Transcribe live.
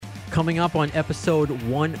Coming up on episode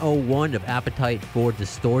 101 of Appetite for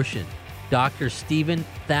Distortion, Dr. Stephen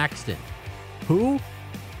Thaxton. Who?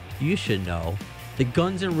 You should know. The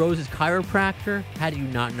Guns N' Roses chiropractor? How do you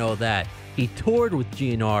not know that? He toured with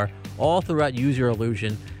GNR all throughout Use Your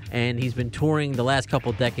Illusion, and he's been touring the last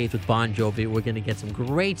couple decades with Bon Jovi. We're going to get some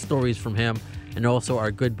great stories from him, and also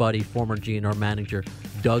our good buddy, former GNR manager,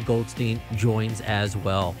 Doug Goldstein, joins as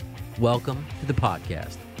well. Welcome to the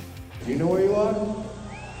podcast. Do you know where you are?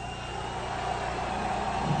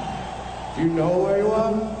 Do you know where you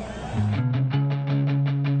are?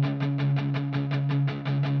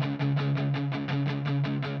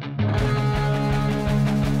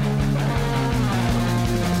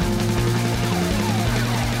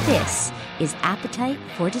 This is Appetite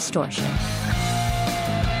for Distortion.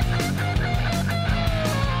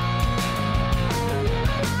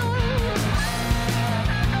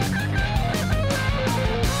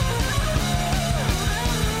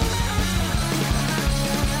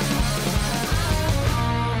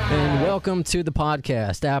 And welcome to the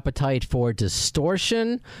podcast, Appetite for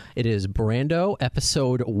Distortion. It is Brando,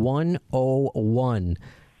 episode 101.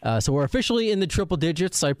 So we're officially in the triple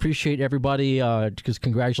digits. I appreciate everybody just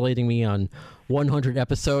congratulating me on 100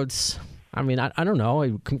 episodes. I mean, I don't know.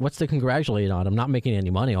 What's to congratulate on? I'm not making any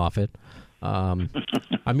money off it. I'm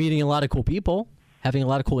meeting a lot of cool people, having a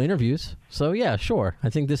lot of cool interviews. So, yeah, sure. I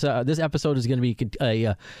think this episode is going to be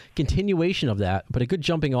a continuation of that. But a good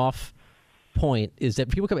jumping off point is that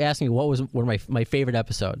people kept asking me what was one of my favorite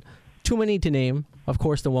episode. Too many to name. Of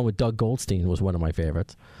course, the one with Doug Goldstein was one of my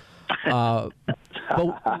favorites. But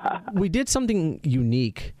we did something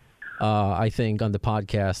unique, I think, on the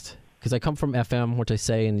podcast, because I come from FM, which I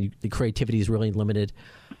say, and the creativity is really limited,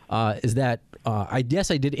 is that I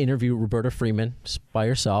guess I did interview Roberta Freeman by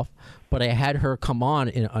herself, but I had her come on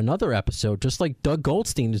in another episode, just like Doug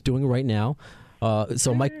Goldstein is doing right now.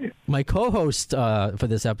 So my co-host for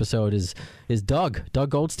this episode is Doug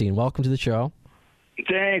Goldstein. Welcome to the show.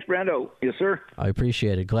 Thanks, Brando. Yes, sir. I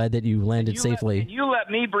appreciate it. Glad that you landed safely. You let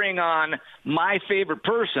me bring on my favorite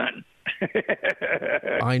person.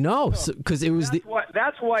 I know, because it was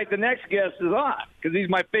that's why the next guest is on, because he's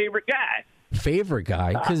my favorite guy. Favorite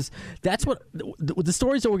guy, because that's what the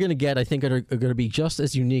stories that we're going to get, I think, are going to be just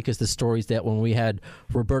as unique as the stories that when we had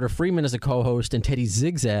Roberta Freeman as a co-host and Teddy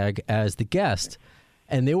Zigzag as the guest.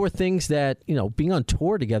 And there were things that, being on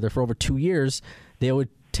tour together for over 2 years, they would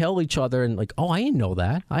tell each other and like, oh, I didn't know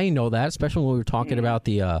that, especially when we were talking about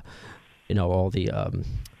the all the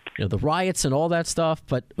the riots and all that stuff.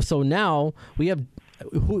 But so now we have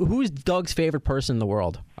who's Doug's favorite person in the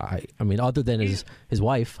world? I mean, other than his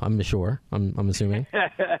wife, I'm sure. I'm assuming.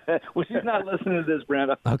 Well, she's not listening to this,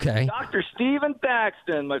 Brenda. Okay. Dr. Stephen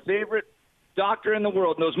Thaxton, my favorite doctor in the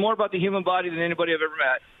world, knows more about the human body than anybody I've ever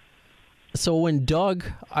met. So when Doug,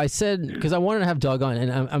 I said, because I wanted to have Doug on,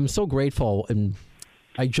 and I'm so grateful, and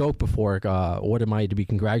I joked before, what am I to be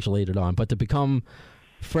congratulated on? But to become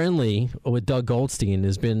friendly with Doug Goldstein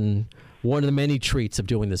has been one of the many treats of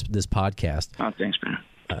doing this podcast. Oh, thanks, man.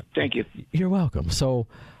 Thank you. You're welcome. So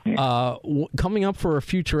coming up for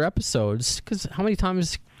future episodes, because how many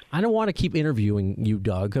times, I don't want to keep interviewing you,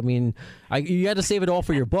 Doug. I mean, you got to save it all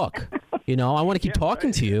for your book. I want to keep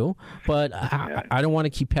talking to you, but I don't want to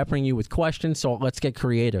keep peppering you with questions, so let's get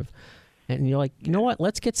creative. And you're like, you know what?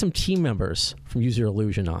 Let's get some team members from Use Your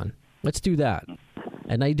Illusion on. Let's do that.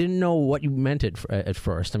 And I didn't know what you meant at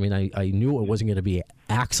first. I mean, I knew it wasn't going to be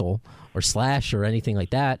Axl or Slash or anything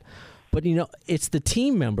like that. But, it's the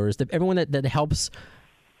team members, everyone that helps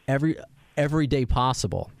every day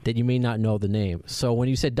possible that you may not know the name. So when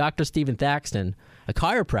you said Dr. Stephen Thaxton, a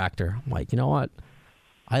chiropractor, I'm like, you know what?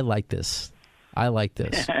 I like this.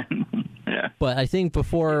 Yeah. But I think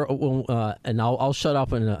before, and I'll shut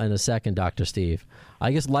up in a second, Dr. Steve.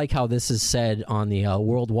 I just like how this is said on the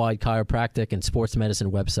Worldwide Chiropractic and Sports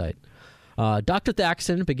Medicine website. Dr.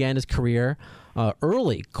 Thaxton began his career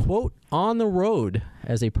early, quote, on the road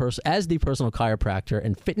as the personal chiropractor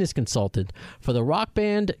and fitness consultant for the rock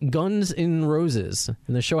band Guns N' Roses.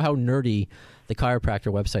 And to show how nerdy the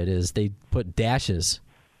chiropractor website is, they put dashes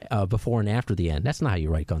before and after the end. That's not how you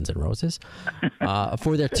write Guns N' Roses.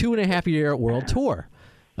 For their 2.5-year world tour.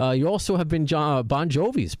 You also have been Bon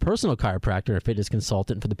Jovi's personal chiropractor and fitness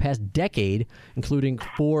consultant for the past decade, including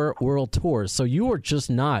 4 world tours. So you are just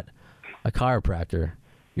not a chiropractor.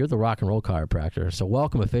 You're the rock and roll chiropractor. So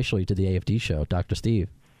welcome officially to the AFD show, Dr. Steve.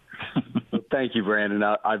 Thank you, Brandon.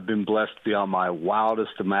 I've been blessed beyond my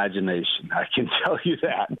wildest imagination. I can tell you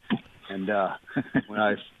that. And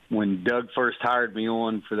when Doug first hired me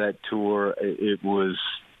on for that tour, it was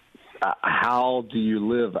how do you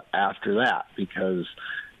live after that? Because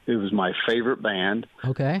It was my favorite band.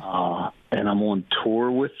 Okay. And I'm on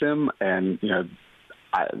tour with them, and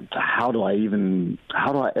how do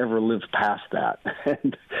I ever live past that?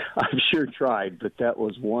 And I've sure tried, but that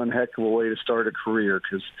was one heck of a way to start a career,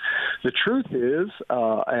 because the truth is,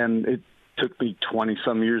 and it took me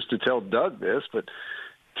 20-some years to tell Doug this, but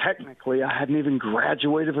technically I hadn't even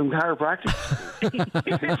graduated from chiropractic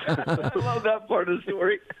school. I love that part of the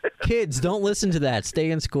story. Kids, don't listen to that.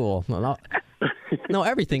 Stay in school. No,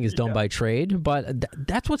 everything is done by trade, but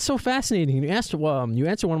that's what's so fascinating. You answered one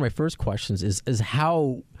of my first questions is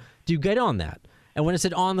how do you get on that? And when it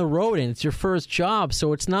said on the road and it's your first job,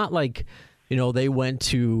 so it's not like, they went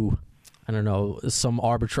to, I don't know, some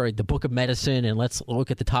arbitrary, the Book of Medicine, and let's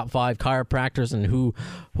look at the top 5 chiropractors and who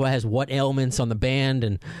has what ailments on the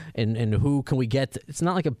band and who can we get. It's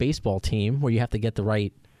not like a baseball team where you have to get the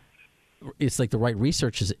right. It's like the right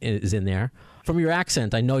research is in there. From your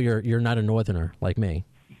accent, I know you're not a Northerner like me.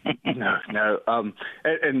 No.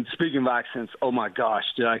 And speaking of accents, oh my gosh,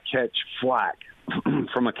 did I catch flack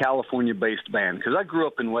from a California-based band? Because I grew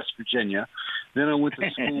up in West Virginia. Then I went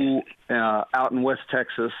to school out in West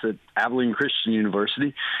Texas at Abilene Christian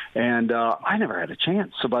University, and I never had a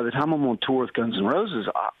chance. So by the time I'm on tour with Guns N' Roses,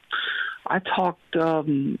 I talked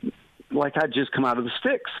like I'd just come out of the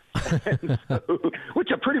sticks, which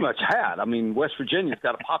I pretty much had. I mean, West Virginia's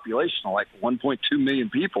got a population of like 1.2 million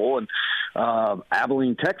people, and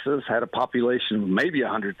Abilene, Texas had a population of maybe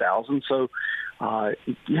 100,000. So,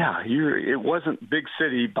 it wasn't big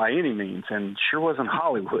city by any means, and sure wasn't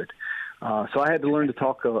Hollywood. So I had to learn to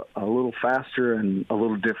talk a little faster and a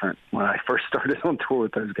little different when I first started on tour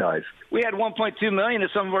with those guys. We had 1.2 million at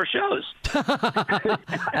some of our shows.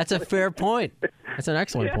 That's a fair point. That's an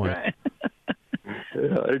excellent point. Right.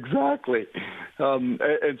 Yeah, exactly.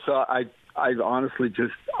 And so I honestly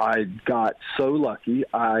I got so lucky.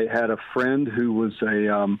 I had a friend who was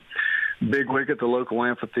a bigwig at the local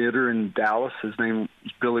amphitheater in Dallas. His name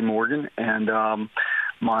was Billy Morgan, and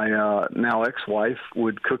my now ex-wife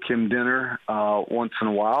would cook him dinner once in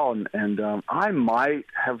a while, and I might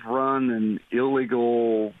have run an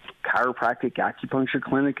illegal chiropractic acupuncture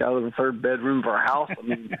clinic out of the third bedroom of our house. I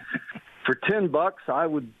mean, for $10, I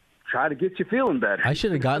would try to get you feeling better. I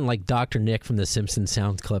should have gotten like Dr. Nick from the Simpsons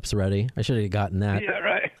sound clips ready. I should have gotten that. Yeah,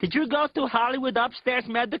 right. Did you go to Hollywood Upstairs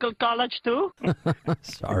Medical College too?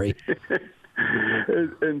 Sorry.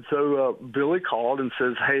 And so Billy called and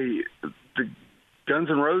says, hey, the Guns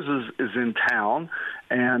N' Roses is in town,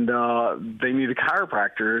 and they need a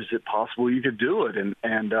chiropractor. Is it possible you could do it?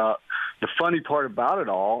 And the funny part about it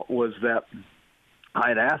all was that I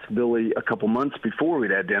had asked Billy a couple months before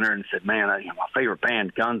we'd had dinner and said, man, my favorite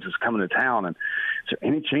band, Guns, is coming to town, and is there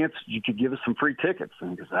any chance you could give us some free tickets?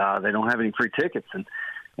 And he goes, they don't have any free tickets.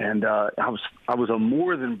 And I was a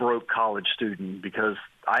more than broke college student because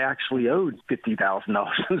I actually owed $50,000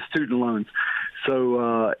 in student loans.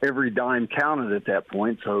 So every dime counted at that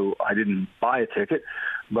point, so I didn't buy a ticket.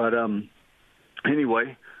 But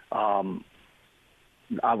anyway,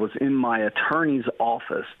 I was in my attorney's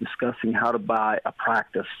office discussing how to buy a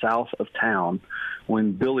practice south of town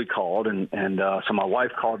when Billy called, and so my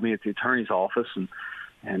wife called me at the attorney's office, and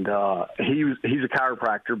he's a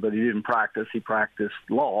chiropractor, but he didn't practice. He practiced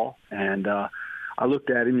law, and I looked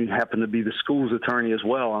at him. He happened to be the school's attorney as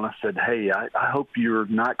well, and I said, hey, I hope you're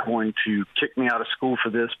not going to kick me out of school for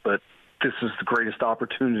this, but this is the greatest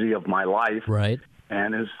opportunity of my life. Right.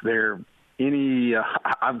 And is there any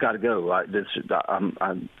I've got to go. I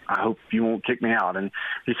hope you won't kick me out. And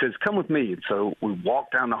he says, come with me. And so we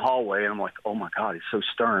walk down the hallway, and I'm like, oh, my God, he's so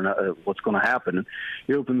stern. What's going to happen? And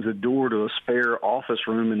he opens the door to a spare office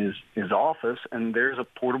room in his office, and there's a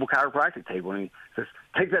portable chiropractic table. And he says,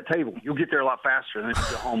 take that table. You'll get there a lot faster than if you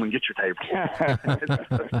go home and get your table.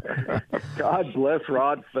 God bless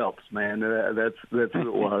Rod Phelps, man. That's who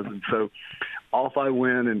it was. And so off I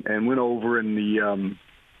went and went over, and the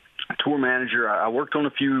tour manager, I worked on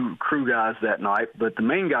a few crew guys that night, but the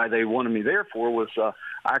main guy they wanted me there for was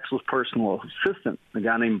Axel's personal assistant, a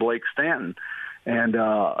guy named Blake Stanton. And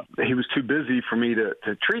he was too busy for me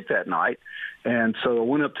to treat that night. And so I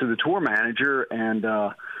went up to the tour manager and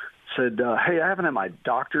said, hey, I haven't had my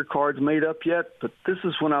doctor cards made up yet, but this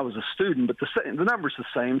is when I was a student, but the number's the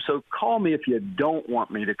same, so call me if you don't want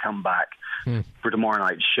me to come back for tomorrow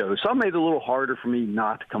night's show. So I made it a little harder for me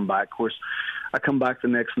not to come back. Of course, I come back the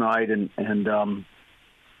next night and ended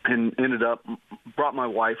up, brought my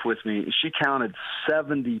wife with me. She counted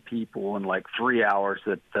 70 people in like 3 hours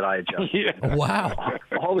that I adjusted. Yeah. Wow.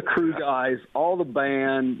 All the crew guys, all the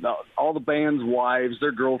band's wives,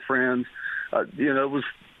 their girlfriends. It was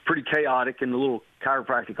pretty chaotic in the little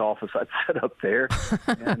chiropractic office I'd set up there.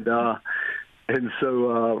 And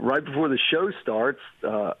so right before the show starts,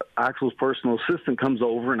 Axl's personal assistant comes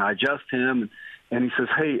over, and I adjust him, and he says,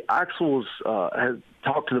 "Hey, Axl has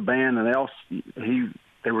talked to the band, and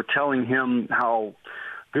they were telling him how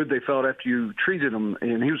good they felt after you treated him,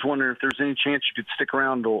 and he was wondering if there's any chance you could stick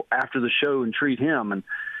around till after the show and treat him." And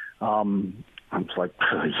I'm just like,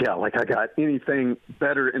 yeah, like I got anything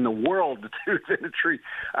better in the world to do than to treat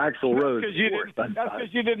Axl Rose. That's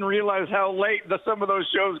because you didn't realize how late some of those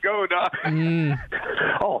shows go, Doc.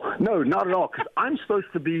 Oh, no, not at all, because I'm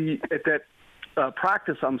supposed to be at that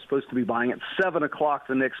practice. I'm supposed to be buying at 7 o'clock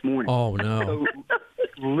the next morning. Oh, no. So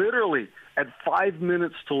literally at 5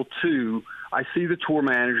 minutes till 2, I see the tour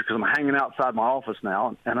manager because I'm hanging outside my office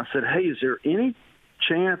now, and I said, "Hey, is there any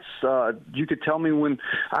chance you could tell me when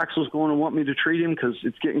Axl's going to want me to treat him, because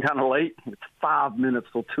it's getting kind of late." It's 5 minutes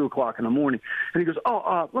till 2 o'clock in the morning. And he goes,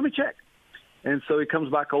 let me check. And so he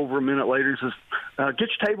comes back over a minute later and says, "Get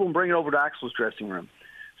your table and bring it over to Axl's dressing room."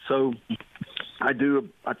 So I do.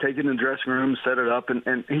 I take it in the dressing room, set it up,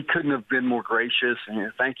 and he couldn't have been more gracious.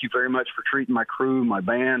 And "Thank you very much for treating my crew, my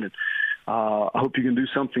band, and I hope you can do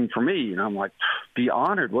something for me." And I'm like, "Be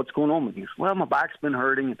honored. What's going on with you?" "Well, my back's been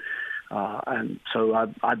hurting." And so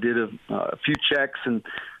I did a few checks and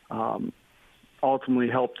ultimately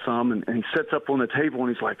helped some. And he sits up on the table and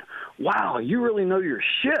he's like, "Wow, you really know your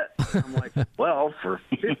shit." I'm like, "Well, for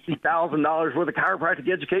 $50,000 worth of chiropractic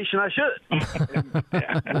education, I should."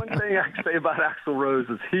 And one thing I can say about Axl Rose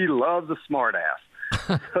is he loves a smart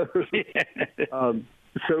ass.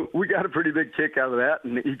 So we got a pretty big kick out of that.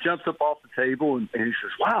 And he jumps up off the table and he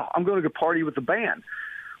says, "Wow, I'm going to go party with the band."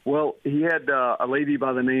 Well, he had a lady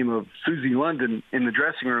by the name of Susie London in the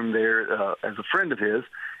dressing room there as a friend of his,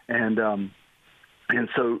 and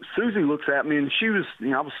so Susie looks at me, and she was,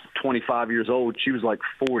 I was 25 years old. She was like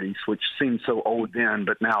 40, which seemed so old then,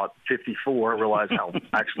 but now at 54, I realize how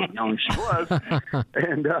actually young she was.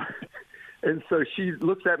 And so she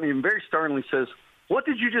looks at me and very sternly says, "What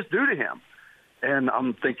did you just do to him?" And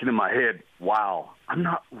I'm thinking in my head, wow, I'm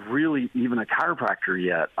not really even a chiropractor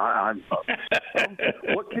yet.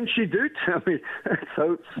 What can she do to me?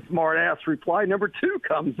 So smart-ass reply number 2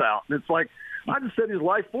 comes out. And it's like, I just set his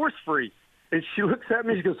life force free. And she looks at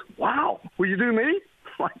me and she goes, "Wow, will you do me?"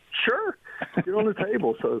 I'm like, "Sure, get on the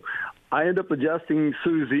table." So I end up adjusting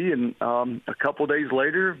Susie, and a couple of days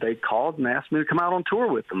later, they called and asked me to come out on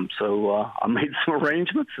tour with them. So I made some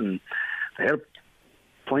arrangements, and they had a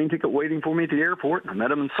plane ticket waiting for me at the airport. I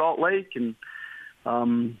met him in Salt Lake, and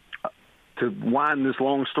to wind this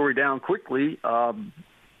long story down quickly,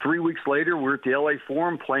 3 weeks later, we're at the LA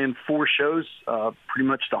Forum playing 4 shows, pretty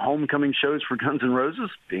much the homecoming shows for Guns N' Roses,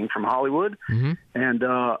 being from Hollywood. Mm-hmm. And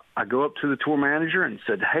I go up to the tour manager and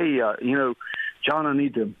said, "Hey, John,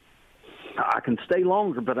 I can stay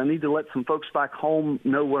longer, but I need to let some folks back home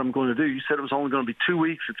know what I'm going to do. You said it was only going to be 2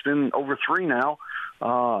 weeks. It's been over 3 now.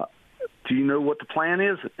 Do you know what the plan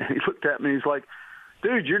is?" And he looked at me and he's like,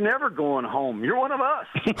 "Dude, you're never going home. You're one of us."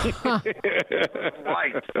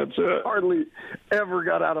 Right. That's it. Hardly ever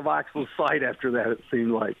got out of Axl's sight after that, it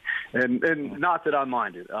seemed like. And not that I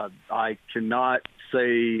minded. I cannot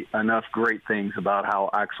say enough great things about how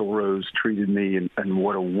Axl Rose treated me and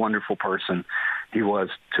what a wonderful person he was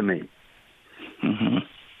to me.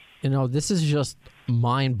 Mm-hmm. This is just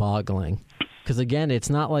mind-boggling. Because, again, it's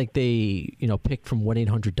not like they, picked from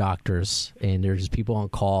 1-800-Doctors and there's just people on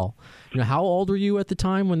call. How old were you at the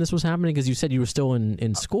time when this was happening? Because you said you were still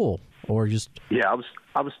in school or just... Yeah,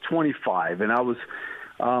 I was 25, and I was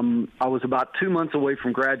about 2 months away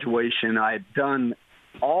from graduation. I had done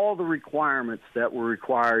all the requirements that were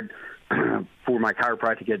required for my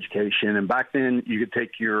chiropractic education. And back then, you could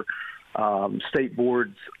take your state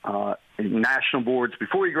boards, national boards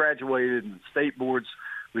before you graduated, and state boards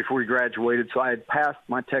before he graduated. So I had passed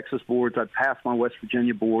my Texas boards. I'd passed my West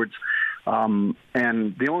Virginia boards. And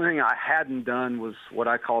the only thing I hadn't done was what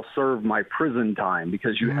I call serve my prison time,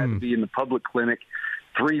 because you had to be in the public clinic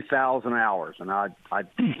 3,000 hours. And I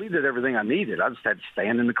completed everything I needed. I just had to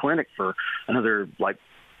stand in the clinic for another,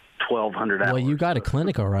 1,200 hours. Well, you got a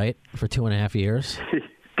clinic, all right, for 2.5 years.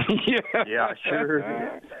 Yeah,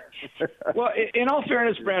 sure. Well, in all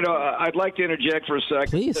fairness, Brando, I'd like to interject for a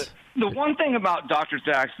second. Please. The one thing about Dr.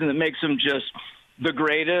 Thaxton that makes him just the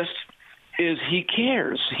greatest is he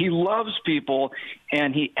cares. He loves people,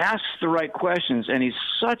 and he asks the right questions, and he's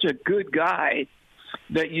such a good guy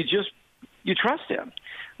that you trust him.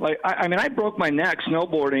 I broke my neck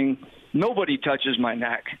snowboarding. Nobody touches my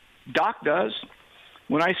neck. Doc does.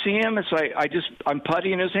 When I see him, it's like I'm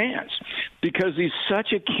putty in his hands, because he's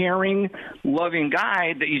such a caring, loving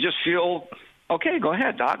guy that you just feel, okay, go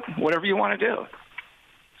ahead, Doc, whatever you want to do.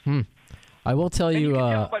 I will tell you.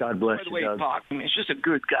 God bless by the you, way he Doug. talks. I mean, he's just a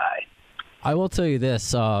good guy. I will tell you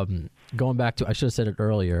this. Going back to, I should have said it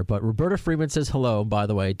earlier, but Roberta Freeman says hello, by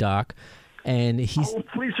the way, Doc. And he's. Oh,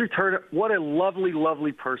 please return it. What a lovely,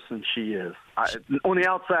 lovely person she is. On the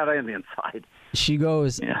outside and the inside. She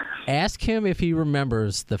goes, ask him if he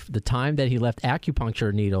remembers the time that he left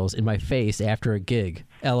acupuncture needles in my face after a gig.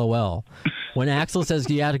 LOL. When Axl says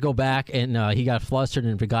he had to go back and he got flustered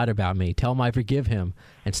and forgot about me, tell him I forgive him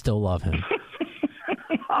and still love him.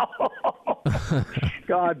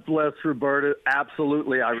 God bless Roberta.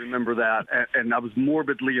 Absolutely, I remember that. And I was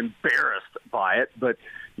morbidly embarrassed by it. But,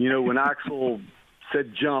 you know, when Axl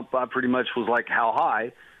said jump, I pretty much was like, how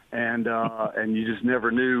high? And you just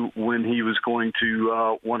never knew when he was going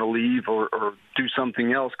to want to leave or do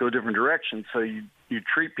something else, go a different direction. So you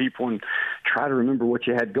treat people and try to remember what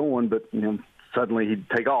you had going, but you know, suddenly he'd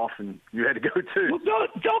take off and you had to go too. Well,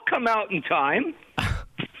 they'll come out in time.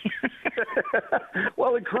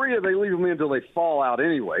 Well, in Korea they leave them in until they fall out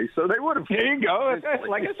anyway, so they would have. There you go.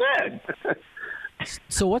 Like I said.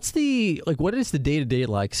 So what is the day-to-day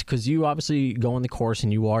like? Because you obviously go on the course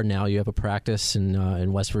and you have a practice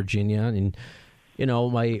in West Virginia. And, you know,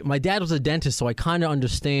 my dad was a dentist, so I kind of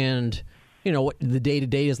understand, you know, what the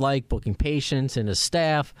day-to-day is like, booking patients and his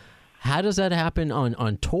staff. How does that happen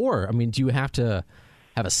on tour? I mean, do you have to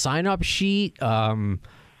have a sign-up sheet?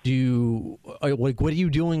 What are you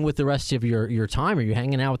doing with the rest of your time? Are you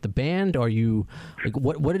hanging out with the band? Are you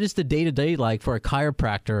what is the day-to-day like for a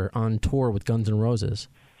chiropractor on tour with Guns N' Roses?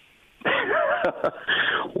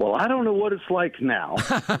 Well, I don't know what it's like now.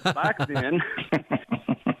 Back then,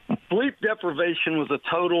 sleep deprivation was a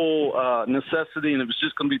total necessity, and it was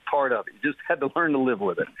just going to be part of it. You just had to learn to live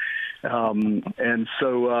with it. And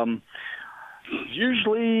so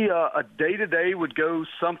usually a day-to-day would go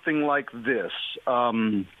something like this.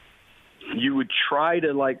 You would try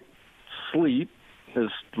to, sleep as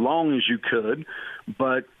long as you could,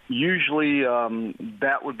 but usually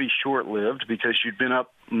that would be short-lived because you'd been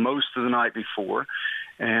up most of the night before.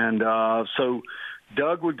 And so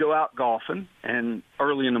Doug would go out golfing and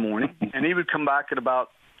early in the morning, and he would come back at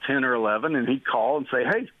about 10 or 11, and he'd call and say,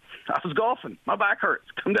 hey, I was golfing. My back hurts.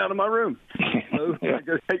 Come down to my room. So I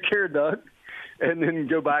go take care of Doug, and then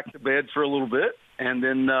go back to bed for a little bit, and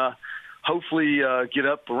then hopefully get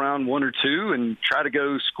up around 1 or 2 and try to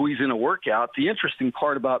go squeeze in a workout. The interesting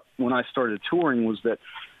part about when I started touring was that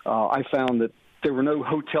I found that there were no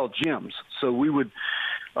hotel gyms. So we would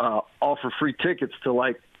offer free tickets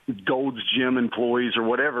to Gold's Gym employees or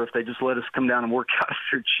whatever if they just let us come down and work out at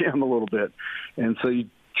their gym a little bit. And so you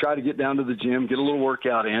try to get down to the gym, get a little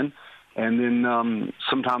workout in, and then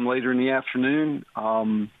sometime later in the afternoon,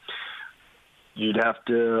 you'd have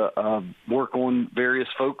to work on various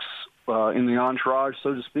folks in the entourage,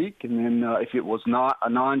 so to speak. And then if it was not a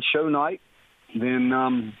non-show night,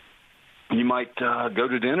 then you might go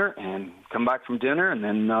to dinner and come back from dinner, and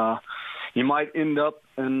then you might end up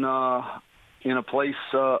in a place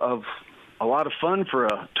of a lot of fun for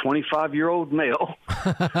a 25-year-old male.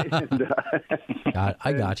 I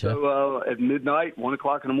gotcha. So at midnight, 1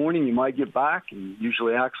 o'clock in the morning, you might get back, and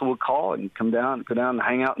usually Axl would call and go down and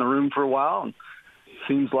hang out in the room for a while. And it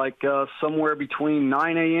seems like somewhere between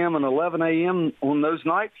 9 a.m. and 11 a.m. on those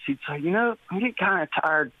nights, he'd say, I'm getting kind of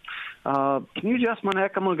tired. Can you adjust my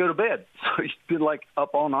neck? I'm going to go to bed. So he'd be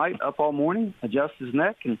up all night, up all morning, adjust his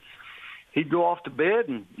neck, and he'd go off to bed,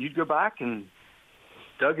 and you'd go back, and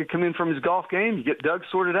Doug would come in from his golf game. You get Doug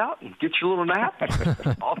sorted out and get your little nap.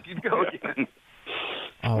 Off you'd go again.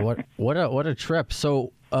 Oh, what a trip!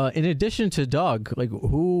 So, in addition to Doug,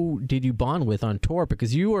 who did you bond with on tour?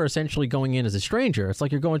 Because you were essentially going in as a stranger. It's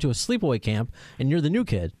like you're going to a sleepaway camp, and you're the new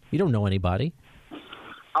kid. You don't know anybody.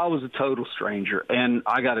 I was a total stranger, and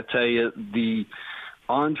I got to tell you, the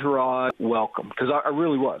entourage welcome, because I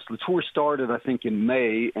really was. The tour started, I think, in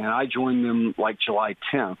May, and I joined them July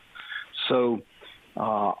 10th. So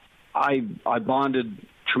I bonded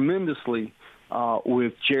tremendously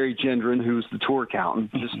with Jerry Gendron, who was the tour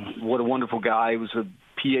accountant. Just what a wonderful guy. He was a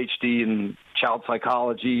PhD in child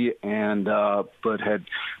psychology, and but had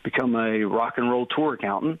become a rock and roll tour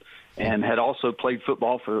accountant, and had also played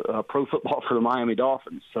football for pro football for the Miami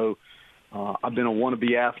Dolphins. So I've been a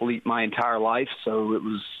wannabe athlete my entire life, so it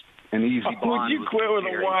was an easy bond. Would you quit with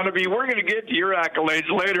a wannabe? We're going to get to your accolades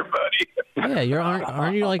later, buddy. Yeah,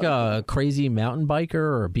 aren't you like a crazy mountain biker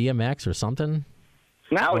or BMX or something?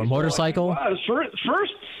 Now or a motorcycle?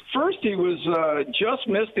 First, he was just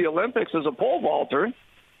missed the Olympics as a pole vaulter.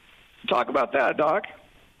 Talk about that, Doc.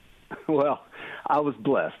 Well, I was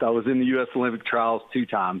blessed. I was in the U.S. Olympic trials 2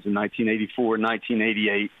 times, in 1984 and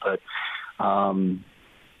 1988. But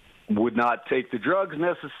would not take the drugs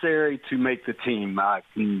necessary to make the team. I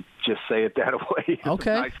can just say it that way. It's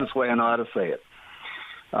Okay. the nicest way I know how to say it.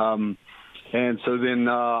 And so then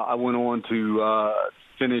I went on to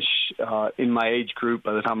finish in my age group.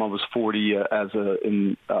 By the time I was 40,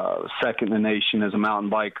 second in the nation as a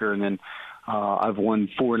mountain biker, and then I've won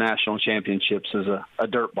 4 national championships as a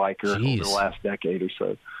dirt biker over the last decade or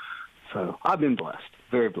so. So I've been blessed,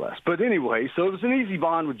 very blessed. But anyway, so it was an easy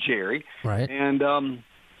bond with Jerry, Right. And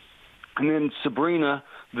then Sabrina,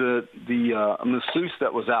 the masseuse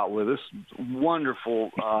that was out with us,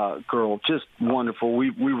 wonderful girl, just wonderful.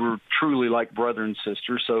 We were truly like brother and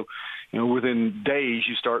sister. So, within days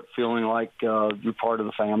you start feeling like you're part of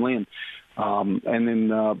the family. And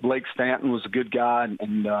then Blake Stanton was a good guy,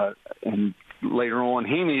 and later on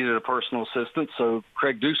he needed a personal assistant. So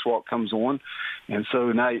Craig Duswalt comes on, and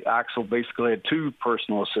so now Axel basically had 2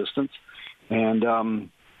 personal assistants, and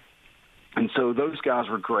so those guys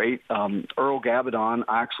were great. Earl Gabadon,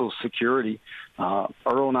 Axel's security.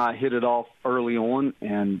 Earl and I hit it off early on,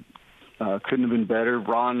 and couldn't have been better.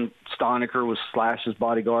 Ron Stoniker was Slash's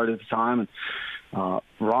bodyguard at the time, and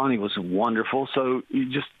Ronnie was wonderful. So you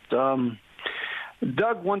just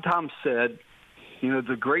Doug one time said,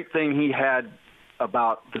 the great thing he had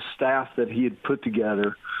about the staff that he had put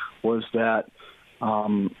together was that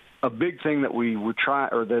a big thing that we were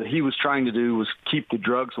that he was trying to do was keep the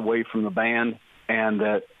drugs away from the band, and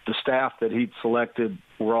that the staff that he'd selected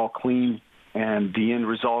were all clean. And the end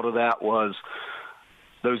result of that was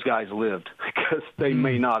those guys lived, because they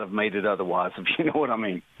may not have made it otherwise, if you know what I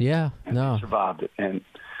mean. Yeah, and they survived it. And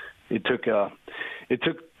it took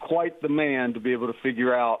quite the man to be able to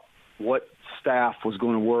figure out what staff was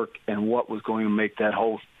going to work and what was going to make that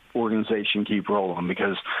whole organization keep rolling.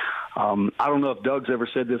 Because I don't know if Doug's ever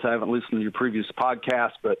said this. I haven't listened to your previous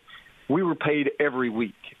podcast, but we were paid every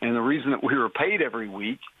week. And the reason that we were paid every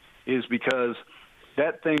week is because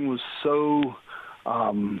that thing was so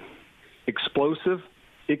explosive,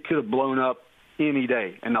 it could have blown up any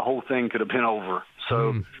day, and the whole thing could have been over.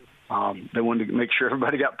 So they wanted to make sure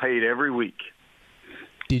everybody got paid every week.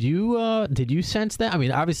 Did you sense that? I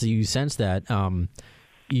mean, obviously you sense that.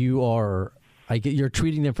 You're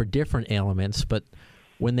treating them for different ailments, but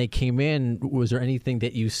when they came in, was there anything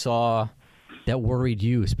that you saw that worried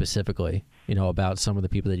you specifically? About some of the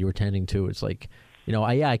people that you were tending to. It's like,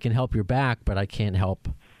 I can help your back, but I can't help,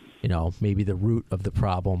 maybe the root of the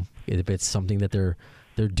problem if it's something that they're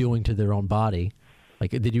doing to their own body.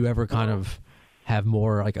 Like, did you ever kind of have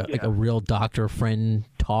more like a real doctor friend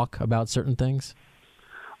talk about certain things?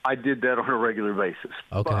 I did that on a regular basis.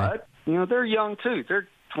 Okay. But, they're young too. They're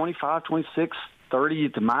 25, 26, 30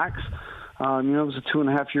 at the max. It was a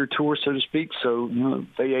 2.5-year tour, so to speak. So,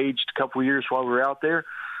 they aged a couple of years while we were out there.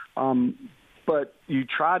 But you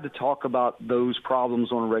tried to talk about those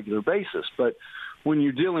problems on a regular basis. But when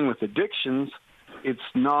you're dealing with addictions, it's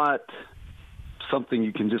not something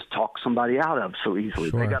you can just talk somebody out of so easily.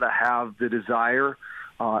 Sure. They got to have the desire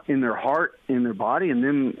in their heart, in their body, and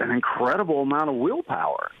then an incredible amount of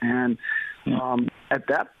willpower. And at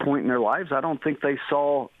that point in their lives, I don't think they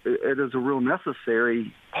saw it as a real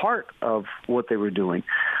necessary part of what they were doing.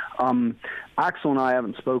 Axel and I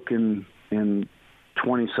haven't spoken in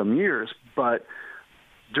 20-some years, but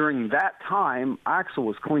during that time, Axel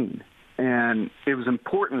was clean, and it was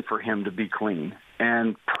important for him to be clean,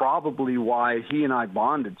 and probably why he and I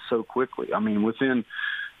bonded so quickly. I mean, within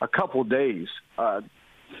a couple of days,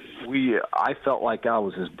 I felt like I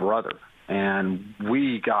was his brother, and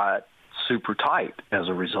we got super tight as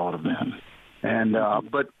a result of that. And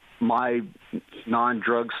but my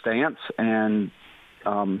non-drug stance and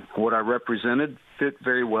what I represented fit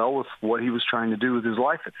very well with what he was trying to do with his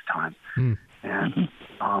life at the time. And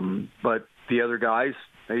but the other guys,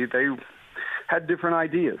 they had different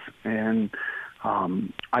ideas. And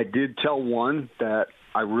I did tell one that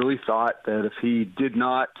I really thought that if he did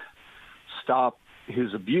not stop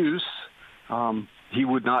his abuse, he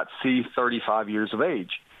would not see 35 years of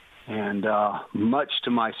age. And much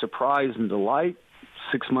to my surprise and delight,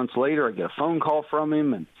 6 months later, I get a phone call from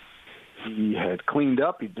him, and he had cleaned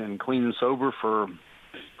up. He'd been clean and sober for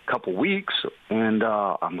a couple weeks, and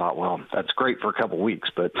I'm like, well, that's great for a couple weeks,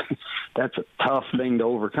 but that's a tough thing to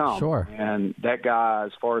overcome. Sure. And that guy,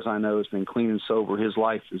 as far as I know, has been clean and sober. His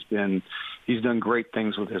life he's done great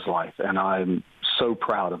things with his life, and I'm so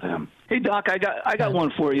proud of him. Hey, Doc, I got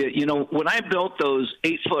one for you. When I built those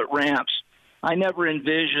 8-foot ramps, I never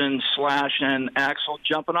envisioned Slash and Axel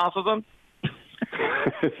jumping off of them.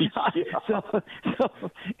 So,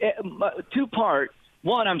 two-part.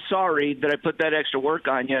 One, I'm sorry that I put that extra work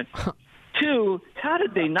on you. Two, how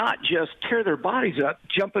did they not just tear their bodies up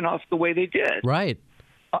jumping off the way they did? Right.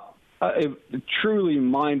 Truly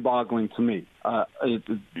mind-boggling to me.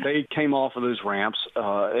 They came off of those ramps,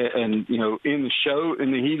 and in the show,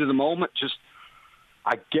 in the heat of the moment, just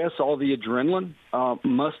I guess all the adrenaline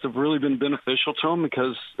must have really been beneficial to them,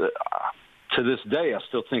 because to this day I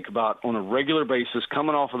still think about, on a regular basis,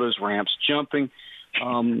 coming off of those ramps, jumping.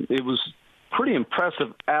 It was pretty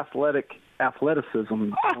impressive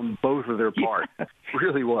athleticism on both of their part. It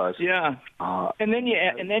really was. Yeah. And then you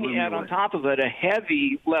add on top of it a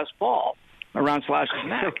heavy Les Paul around Slash's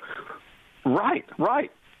neck. Right.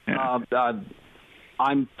 Yeah.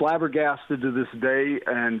 I'm flabbergasted to this day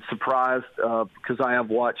and surprised because I have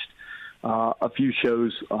watched a few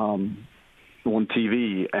shows on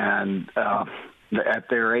TV, and at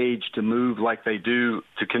their age, to move like they do,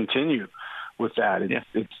 to continue with that,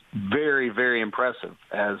 it's very, very impressive.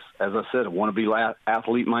 As I said, I want to be an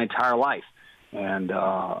athlete my entire life, and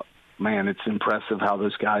man, it's impressive how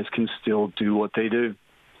those guys can still do what they do.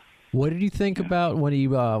 What did you think about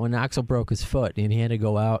when Axel broke his foot and he had to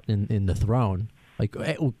go out in the throne? Like,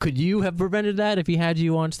 could you have prevented that if he had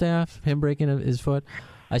you on staff, him breaking his foot?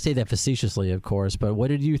 I say that facetiously, of course, but what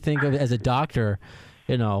did you think of as a doctor,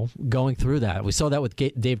 going through that? We saw that with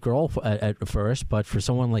Dave Grohl at first, but for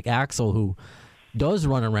someone like Axel, who does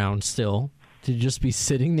run around still, to just be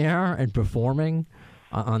sitting there and performing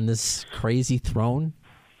on this crazy throne?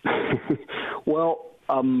 Well,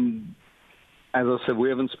 as I said, we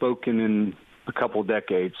haven't spoken in a couple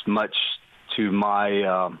decades, much to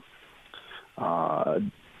my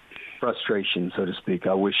frustration, so to speak.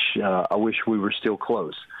 I wish we were still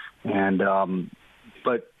close. And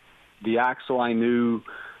but the Axel I knew,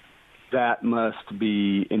 that must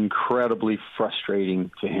be incredibly frustrating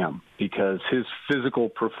to him, because his physical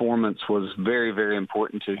performance was very, very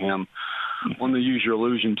important to him on the Use Your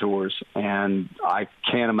Illusion tours, and I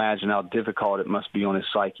can't imagine how difficult it must be on his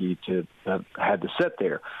psyche to have had to sit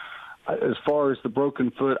there. As far as the broken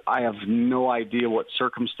foot, I have no idea what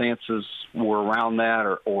circumstances were around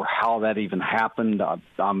that or how that even happened.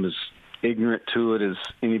 I'm as ignorant to it as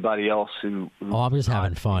anybody else who I'm just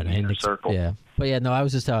having fun. Circle. Yeah. But yeah, no, I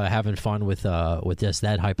was just having fun with just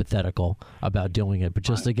that hypothetical about doing it. But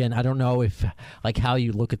just again, I don't know if how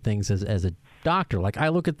you look at things as a doctor. Like, I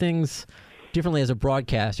look at things differently as a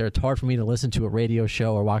broadcaster. It's hard for me to listen to a radio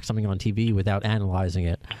show or watch something on TV without analyzing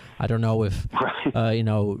it. I don't know if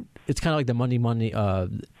it's kind of like the Monday,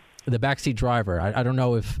 the backseat driver. I don't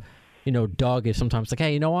know if Doug is sometimes like,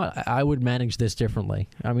 hey, you know what? I would manage this differently.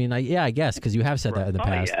 I mean, I guess, because you have said that in the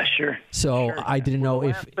past. Yeah, sure. So sure. I didn't know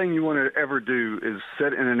if... The last thing you want to ever do is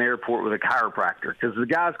sit in an airport with a chiropractor, because the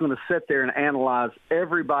guy's going to sit there and analyze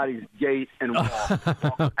everybody's gait and walk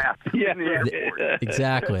past in the airport.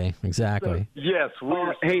 Exactly. So, yes.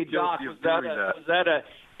 Hey, Doc, was that a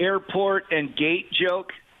airport and gate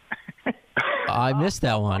joke? I missed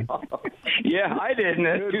that one. Yeah, I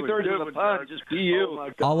didn't. Two-thirds of the pun, just be you. Oh,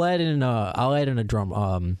 I'll add in a drum.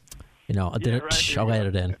 I'll add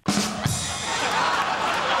it in.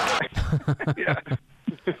 Yeah.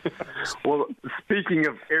 Well, speaking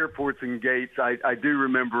of airports and gates, I do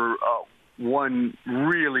remember one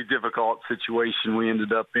really difficult situation we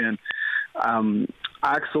ended up in.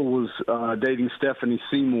 Axel was dating Stephanie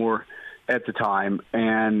Seymour at the time,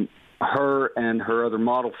 and her and her other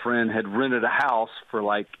model friend had rented a house for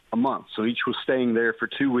like a month. So each was staying there for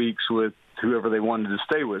 2 weeks with whoever they wanted to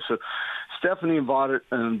stay with. So Stephanie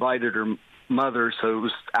invited her mother, so it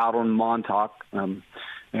was out on Montauk.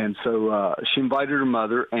 And so she invited her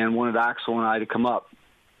mother and wanted Axel and I to come up.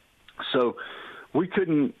 So we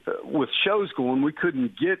couldn't, with shows going, we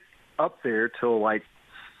couldn't get up there till like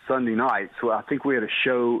Sunday night. So I think we had a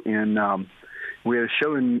show in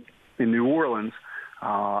New Orleans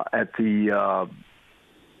at the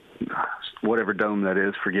whatever dome that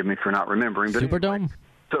is. Forgive me for not remembering. But Superdome? Anyway,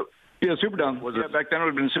 so yeah, Superdome. Was it? Back then it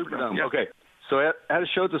would have been Superdome. Yeah. Okay. So I had a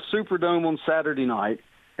show at the Superdome on Saturday night,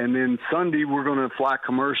 and then Sunday we're going to fly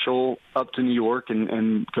commercial up to New York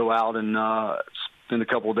and go out and spend a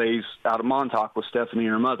couple of days out at Montauk with Stephanie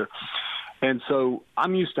and her mother. And so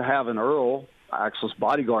I'm used to having Earl, Axel's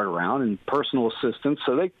bodyguard, around and personal assistants,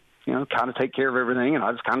 so they kind of take care of everything, and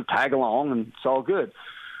I just kind of tag along, and it's all good.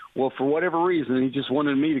 Well, for whatever reason, he just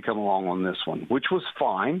wanted me to come along on this one, which was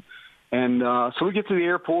fine. And so we get to the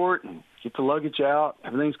airport and get the luggage out.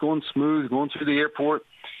 Everything's going smooth, going through the airport.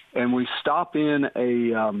 And we stop in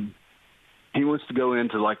he wants to go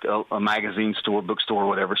into like a magazine store, bookstore,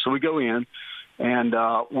 whatever. So we go in, and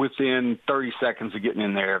within 30 seconds of getting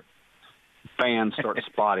in there, fans start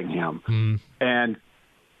spotting him. And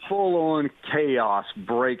full-on chaos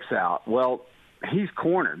breaks out. Well, he's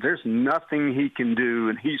cornered. There's nothing he can do,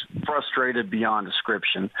 and he's frustrated beyond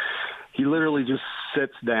description. he literally just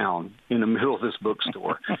sits down in the middle of this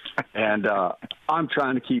bookstore, and I'm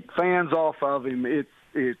trying to keep fans off of him.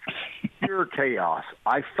 It's pure chaos.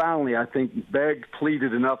 I think, begged,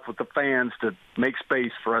 pleaded enough with the fans to make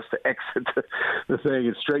space for us to exit the thing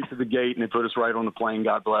and straight to the gate, and they put us right on the plane.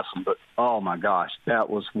 God bless them. But, oh, my gosh, that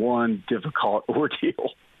was one difficult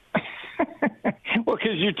ordeal. Well,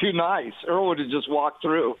 because you're too nice. Earl would have just walked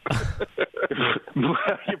through. You're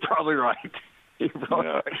probably right.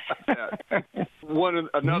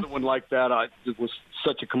 Another one like that, it was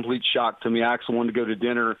such a complete shock to me. Axl wanted to go to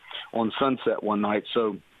dinner on Sunset one night,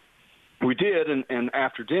 so we did. And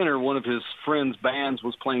after dinner, one of his friends' bands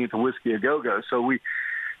was playing at the Whiskey A Go-Go, so we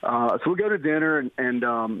go to dinner,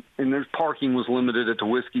 and there's parking was limited at the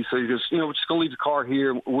Whiskey, so he goes, we're just gonna leave the car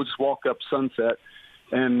here. We'll just walk up Sunset.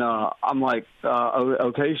 And I'm like,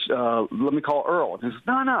 okay, let me call Earl. And he says,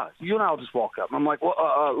 no, you and I will just walk up. And I'm like, well,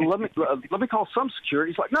 let me call some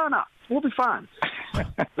security. He's like, no, we'll be fine.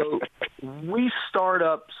 So we start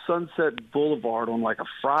up Sunset Boulevard on like a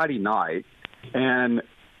Friday night, and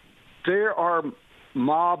there are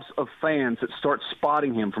mobs of fans that start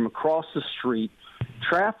spotting him from across the street.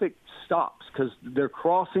 Traffic stops because they're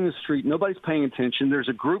crossing the street. Nobody's paying attention. There's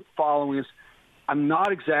a group following us. I'm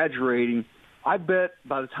not exaggerating. I bet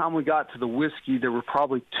by the time we got to the Whiskey, there were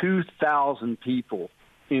probably 2,000 people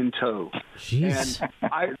in tow. Jeez.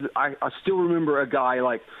 And I still remember a guy,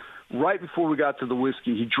 like, right before we got to the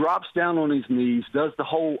Whiskey, he drops down on his knees, does the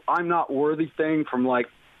whole I'm not worthy thing from, like,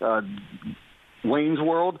 Wayne's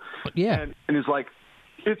World. Yeah. And is like,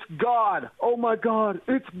 it's God. Oh, my God,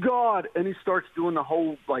 it's God. And he starts doing the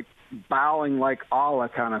whole, like, bowing like Allah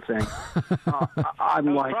kind of thing.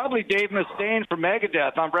 I'm like, probably Dave Mustaine from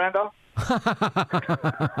Megadeth, huh, Brando?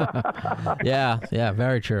 Yeah,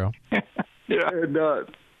 very true. Yeah. And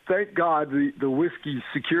thank God the Whiskey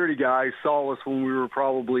security guys saw us when we were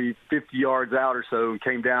probably 50 yards out or so and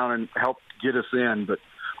came down and helped get us in. But,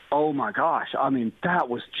 oh, my gosh, I mean, that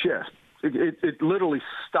was just it literally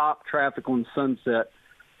stopped traffic on Sunset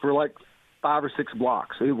for like 5 or 6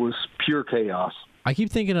 blocks. It was pure chaos. I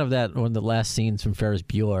keep thinking of that one of the last scenes from Ferris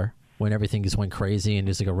Bueller when everything just went crazy and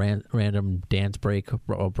just like a random dance break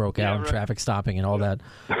broke out and traffic stopping and all that.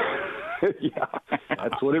 Yeah,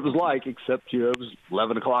 that's what it was like, except it was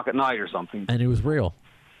 11 o'clock at night or something. And it was real.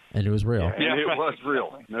 Yeah, it was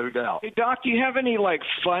real, no doubt. Hey, Doc, do you have any, like,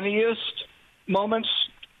 funniest moments,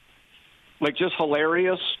 like just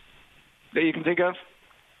hilarious, that you can think of?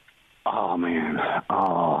 Oh, man.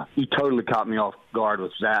 Oh, you totally caught me off guard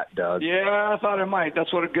with that, Doug. Yeah, I thought I might.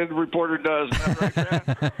 That's what a good reporter does. Isn't that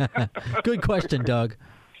right, Grant? Good question, Doug.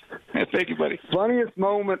 Thank you, buddy. Funniest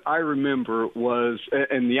moment I remember was,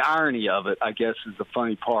 and the irony of it, I guess, is the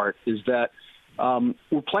funny part, is that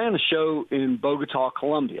we're playing a show in Bogota,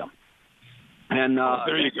 Colombia. And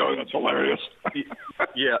there you go. That's hilarious.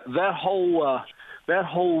 Yeah, that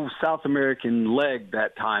whole South American leg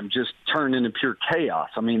that time just turned into pure chaos.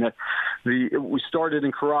 I mean, we started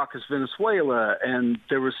in Caracas, Venezuela, and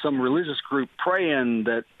there was some religious group praying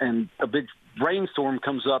and a big rainstorm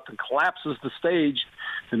comes up and collapses the stage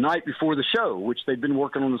the night before the show, which they'd been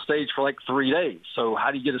working on the stage for like 3 days. So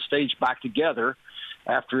how do you get a stage back together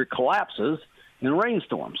after it collapses in a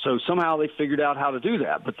rainstorm? So somehow they figured out how to do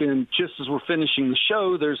that. But then just as we're finishing the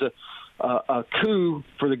show, there's a coup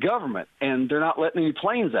for the government, and they're not letting any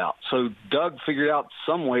planes out. So Doug figured out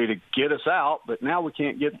some way to get us out, but now we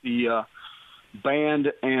can't get the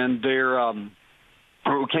band and their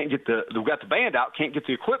or we can't get we got the band out, can't get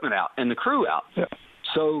the equipment out and the crew out. Yeah.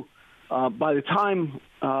 So by the time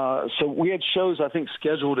so we had shows, I think,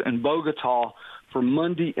 scheduled in Bogota for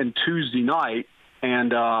Monday and Tuesday night,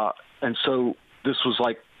 and so this was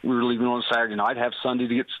like we were leaving on Saturday night, have Sunday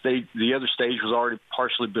to get stage. The other stage was already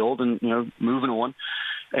partially built and, moving on.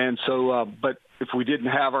 And so, but if we didn't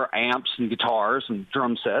have our amps and guitars and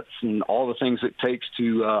drum sets and all the things it takes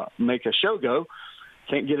to make a show go,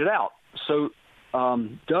 can't get it out. So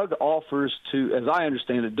Doug offers to, as I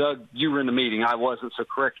understand it, Doug, you were in the meeting. I wasn't, so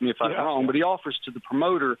correct me if I'm wrong. But he offers to the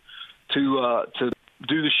promoter to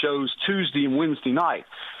do the shows Tuesday and Wednesday night.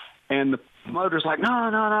 And the promoter's like,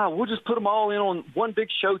 no, we'll just put them all in on one big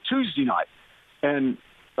show Tuesday night. And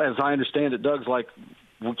as I understand it, Doug's like,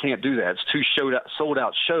 we can't do that. It's 2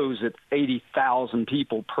 sold-out shows at 80,000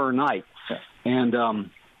 people per night. Yeah. And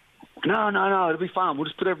no, it'll be fine. We'll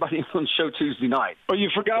just put everybody on the show Tuesday night. Oh, you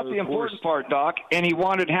forgot the important part, Doc, and he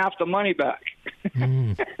wanted half the money back.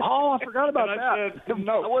 Oh, I forgot about that. I said,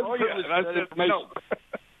 no. I said, no.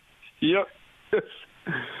 Yep.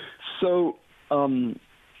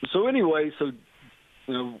 So anyway,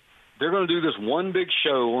 they're going to do this one big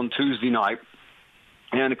show on Tuesday night,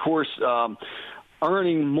 and of course,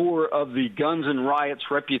 earning more of the Guns and Riots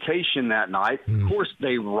reputation that night. Of course,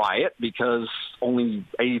 they riot because only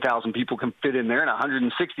 80,000 people can fit in there, and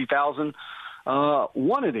 160,000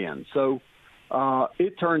 want it in. So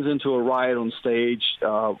it turns into a riot on stage.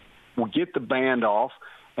 We get the band off,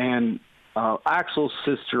 and Axel's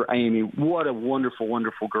sister, Amy, what a wonderful,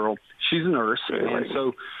 wonderful girl. She's a nurse, and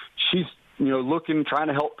so she's looking, trying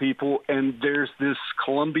to help people, and there's this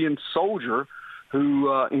Colombian soldier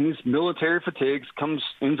who, in his military fatigues,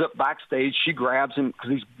 ends up backstage. She grabs him because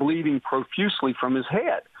he's bleeding profusely from his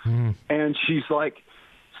head. And she's like,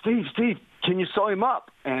 Steve, can you sew him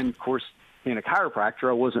up? And, of course, being a chiropractor,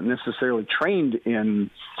 I wasn't necessarily trained in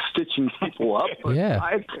stitching people up. But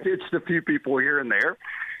I had stitched a few people here and there,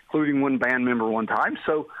 including one band member one time.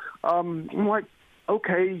 So I'm like,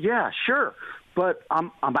 okay, yeah, sure. But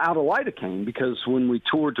I'm out of lidocaine because when we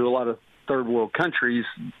toured to a lot of third world countries,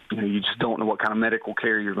 you just don't know what kind of medical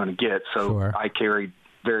care you're going to get. So I carried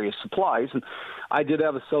various supplies, and I did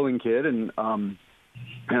have a sewing kit and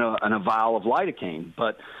a vial of lidocaine,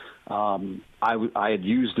 but I had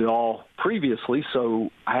used it all previously, so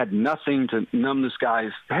I had nothing to numb this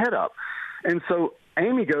guy's head up. And so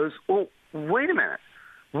Amy goes, well, wait a minute.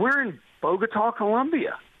 We're in Bogota,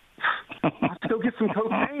 Colombia. Let's go get some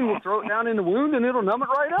cocaine. We'll throw it down in the wound, and it'll numb it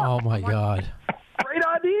right up. Oh, my God. Great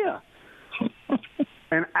idea.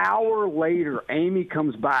 An hour later, Amy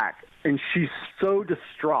comes back, and she's so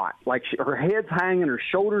distraught. Like, her head's hanging, her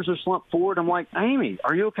shoulders are slumped forward. I'm like, Amy,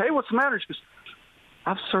 are you okay? What's the matter? She goes,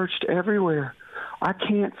 I've searched everywhere. I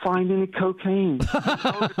can't find any cocaine.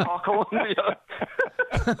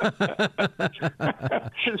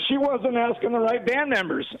 She wasn't asking the right band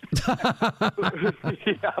members.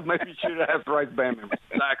 Yeah, maybe she should have asked the right band members.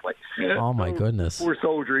 Exactly. Oh, my goodness. Poor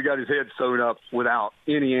soldier. He got his head sewed up without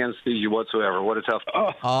any anesthesia whatsoever. What a tough.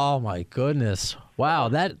 Oh, my goodness. Wow.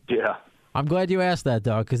 Yeah. I'm glad you asked that,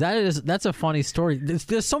 Doug, because that's a funny story.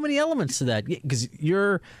 There's so many elements to that, because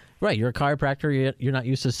you're right. You're a chiropractor. You're not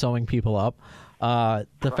used to sewing people up.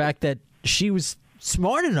 The fact that she was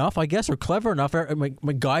smart enough, I guess, or clever enough,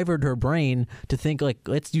 MacGyvered her brain to think, like,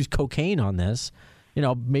 let's use cocaine on this,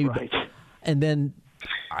 maybe. Right. And then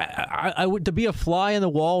I would, to be a fly in the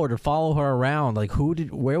wall or to follow her around, like,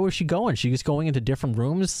 where was she going? She was going into different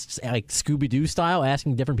rooms, like Scooby-Doo style,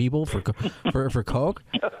 asking different people for coke,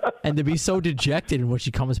 and to be so dejected when she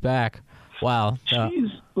comes back. Wow. She's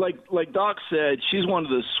like Doc said, she's one of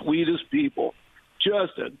the sweetest people.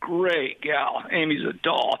 Just a great gal. Amy's a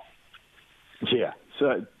doll. Yeah.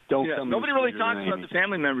 So nobody really talks about the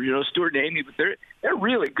family members, Stuart and Amy, but they're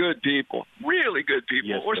really good people. Really good people.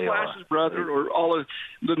 Yes, or Slash's brother, or all of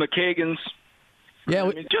the McKagans.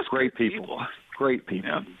 Yeah, just great people. Great people.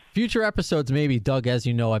 Yeah. Future episodes, maybe, Doug. As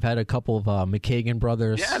you know, I've had a couple of McKagan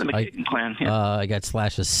brothers. Yeah, the McKagan clan. Yeah. I got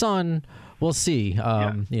Slash's son. We'll see.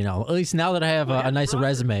 At least now that I have a nice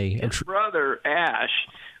resume. His brother Ash,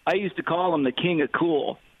 I used to call him the King of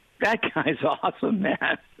Cool. That guy's awesome,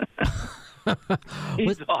 man.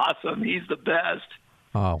 He's awesome. He's the best.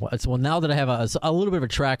 Oh, well, now that I have a little bit of a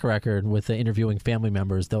track record with interviewing family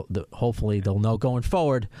members, hopefully they'll know going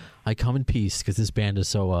forward I come in peace, because this band is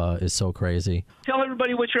so crazy. Tell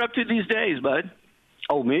everybody what you're up to these days, bud.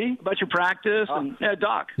 Oh, me? About your practice and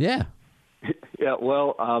Doc. Yeah. Yeah,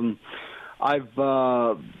 well, I've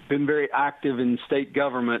been very active in state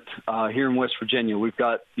government here in West Virginia. We've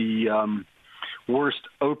got the worst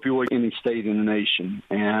opioid in any state in the nation,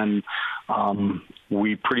 and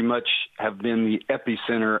we pretty much have been the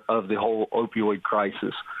epicenter of the whole opioid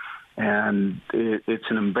crisis. And it's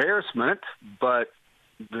an embarrassment, but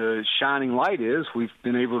the shining light is we've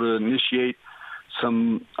been able to initiate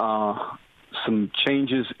some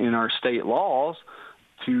changes in our state laws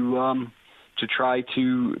to try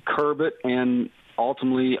to curb it and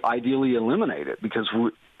ultimately, ideally, eliminate it, because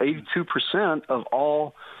 82% of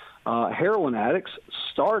all heroin addicts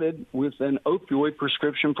started with an opioid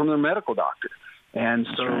prescription from their medical doctor. And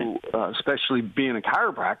so, especially being a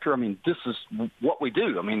chiropractor, I mean, this is what we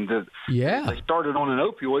do. I mean, they started on an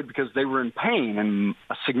opioid because they were in pain, and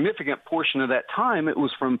a significant portion of that time it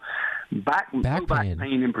was from back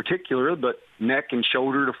pain in particular, but neck and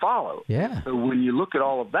shoulder to follow. Yeah. So when you look at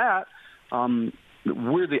all of that,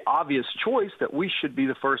 we're the obvious choice that we should be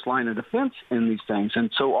the first line of defense in these things.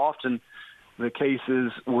 And so often the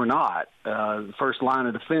cases we're not. The first line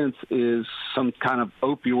of defense is some kind of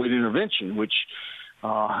opioid intervention, which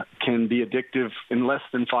can be addictive in less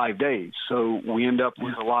than 5 days. So we end up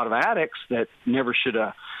with a lot of addicts that never should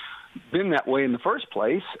have been that way in the first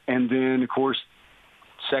place. And then, of course,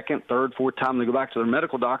 second, third, fourth time they go back to their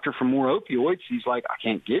medical doctor for more opioids, he's like, I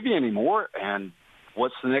can't give you any more. And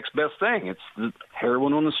what's the next best thing? It's the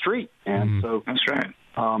heroin on the street. And so That's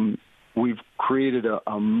right. We've created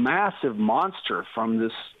a massive monster from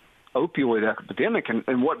this opioid epidemic.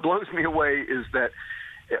 And what blows me away is that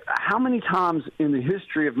how many times in the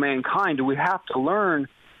history of mankind do we have to learn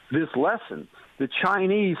this lesson? The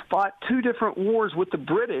Chinese fought 2 different wars with the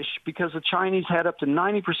British because the Chinese had up to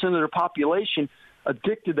 90% of their population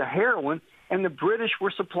addicted to heroin, and the British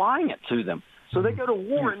were supplying it to them. So they go to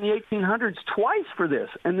war in the 1800s twice for this.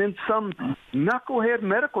 And then some knucklehead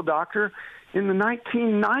medical doctor in the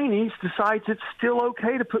 1990s decides it's still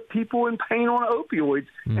okay to put people in pain on opioids,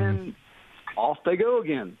 and off they go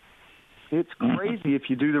again. It's crazy if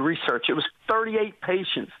you do the research. It was 38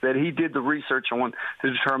 patients that he did the research on to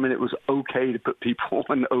determine it was okay to put people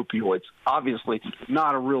on opioids. Obviously,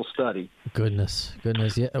 not a real study. Goodness.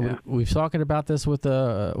 Yeah. We've talking about this with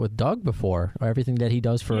Doug before. Everything that he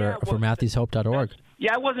does for MatthewsHope.org.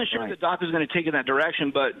 Yeah, I wasn't sure that Doc was going to take it in that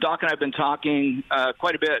direction, but Doc and I have been talking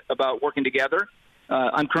quite a bit about working together.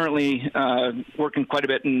 I'm currently working quite a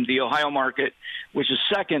bit in the Ohio market, which is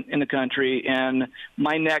second in the country, and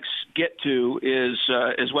my next get to is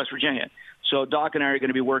West Virginia. So Doc and I are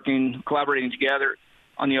going to be collaborating together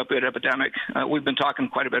on the opioid epidemic. We've been talking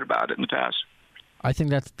quite a bit about it in the past. I think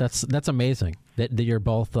that's amazing that you're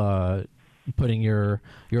both putting your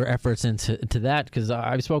efforts into that, because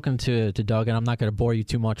I've spoken to Doug, and I'm not going to bore you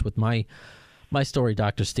too much with my story,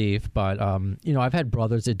 Dr. Steve, but I've had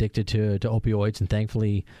brothers addicted to opioids, and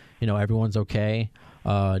thankfully, everyone's okay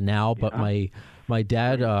now. But my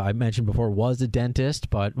dad, I mentioned before, was a dentist,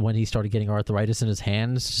 but when he started getting arthritis in his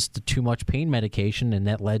hands, just too much pain medication, and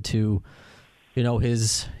that led to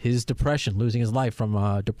his depression, losing his life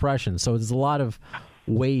from depression. So there's a lot of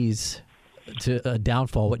ways to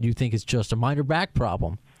downfall what you think is just a minor back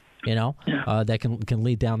problem, that can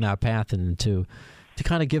lead down that path, and to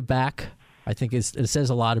kind of give back. I think it says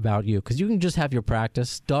a lot about you, because you can just have your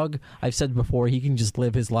practice. Doug, I've said before, he can just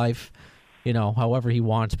live his life, however he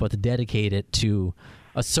wants, but to dedicate it to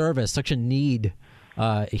a service, such a need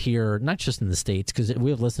here, not just in the States, because we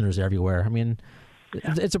have listeners everywhere. I mean,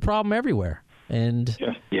 it's a problem everywhere, and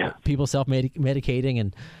people self-medicating,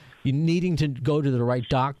 and you needing to go to the right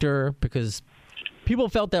doctor, because people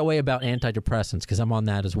felt that way about antidepressants, because I'm on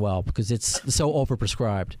that as well, because it's so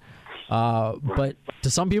overprescribed. But to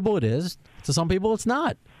some people it is, to some people it's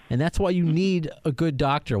not. And that's why you need a good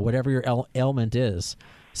doctor, whatever your ailment is.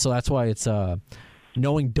 So that's why it's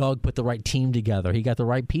knowing Doug put the right team together. He got the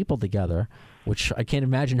right people together, which I can't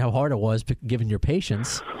imagine how hard it was given your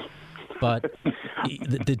patience. But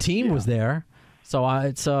the team was there. So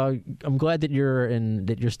I'm glad that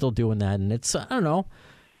you're still doing that. And it's, I don't know,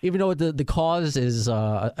 even though the cause is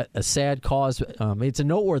a sad cause, it's a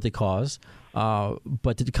noteworthy cause.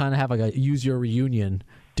 But to kind of have a use your reunion,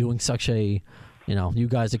 doing such a, you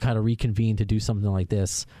guys to kind of reconvene to do something like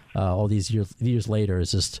this all these years later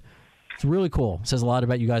is just, it's really cool. It says a lot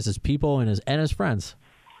about you guys as people and as friends.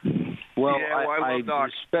 Well, I love Doc.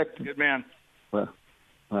 Respect. Good man. Well,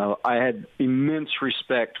 I had immense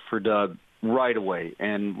respect for Doug right away,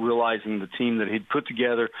 and realizing the team that he'd put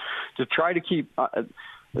together to try to keep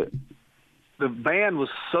the band was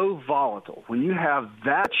so volatile. When you have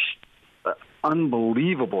that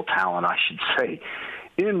unbelievable talent, I should say,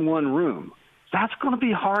 in one room, that's going to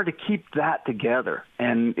be hard to keep that together.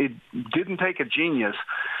 And it didn't take a genius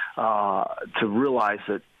to realize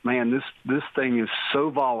that, man, this thing is so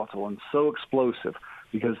volatile and so explosive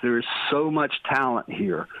because there is so much talent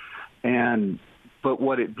here. But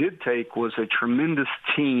what it did take was a tremendous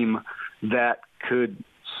team that could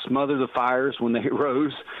smother the fires when they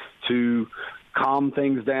rose, to calm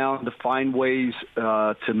things down, to find ways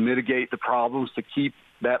to mitigate the problems, to keep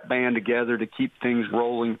that band together, to keep things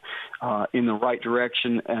rolling in the right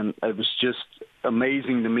direction. And it was just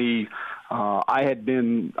amazing to me. I'd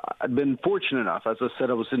been fortunate enough. As I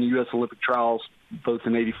said, I was in the U.S. Olympic trials both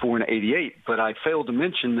in 84 and 88, but I failed to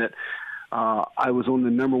mention that I was on the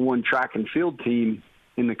number one track and field team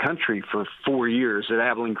in the country for 4 years at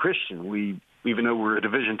Abilene Christian. Even though we're a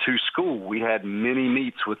Division II school, we had many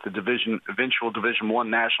meets with the eventual Division I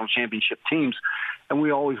national championship teams, and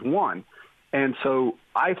we always won. And so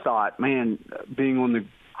I thought, man, being on the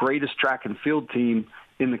greatest track and field team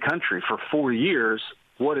in the country for 4 years,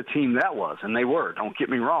 what a team that was. And they were, don't get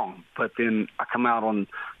me wrong. But then I come out on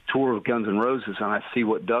tour with Guns N' Roses, and I see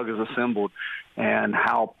what Doug has assembled and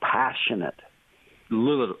how passionate,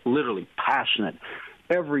 literally passionate,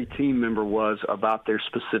 every team member was about their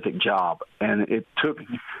specific job. And it took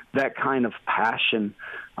that kind of passion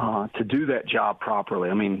to do that job properly.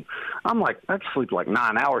 I mean, I sleep like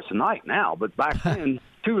 9 hours a night now, but back then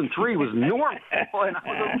 2 and 3 was normal, and I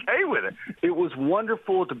was okay with it. It was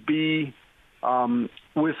wonderful to be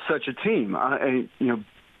with such a team.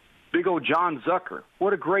 Big old John Zucker,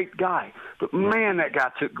 what a great guy. But, man, that guy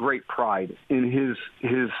took great pride in his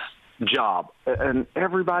job, and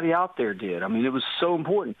everybody out there did. I mean, it was so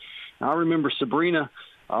important. I remember Sabrina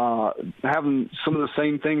having some of the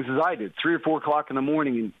same things as I did, 3 or 4 o'clock in the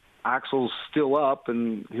morning, and Axel's still up,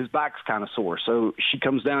 and his back's kind of sore. So she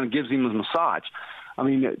comes down and gives him a massage. I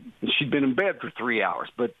mean, she'd been in bed for 3 hours,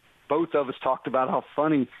 but both of us talked about how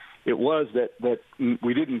funny it was that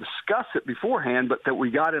we didn't discuss it beforehand, but that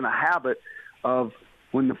we got in a habit of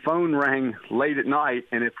when the phone rang late at night,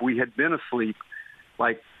 and if we had been asleep,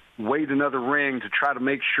 like wait another ring to try to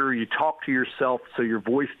make sure you talk to yourself so your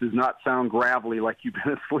voice does not sound gravelly like you've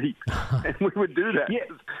been asleep. And we would do that. Yeah.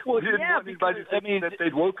 Well, we didn't want anybody to think that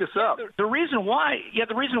they'd woke us up. The reason why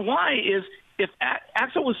is if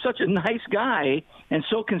Axel was such a nice guy and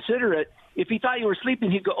so considerate, if he thought you were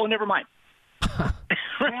sleeping, he'd go, "Oh, never mind."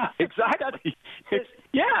 Yeah, exactly.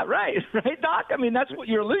 Yeah, right, Doc? I mean, that's what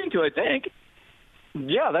you're alluding to, I think.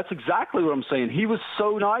 Yeah, that's exactly what I'm saying. He was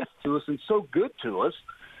so nice to us and so good to us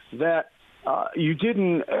that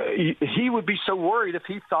he would be so worried if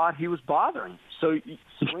he thought he was bothering. So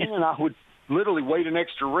Serena and I would literally wait an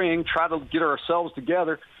extra ring, try to get ourselves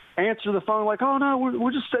together, answer the phone like, "Oh, no,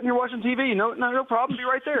 we're just sitting here watching TV. No problem. Be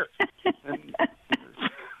right there." And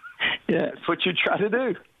yeah. That's what you try to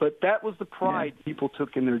do. But that was the pride people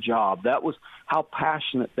took in their job. That was how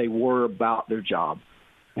passionate they were about their job.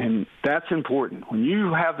 And that's important. When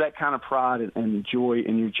you have that kind of pride and joy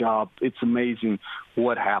in your job, it's amazing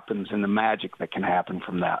what happens and the magic that can happen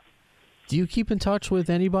from that. Do you keep in touch with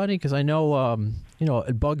anybody? Because I know,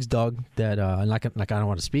 it bugs Doug that, I don't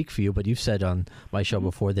want to speak for you, but you've said on my show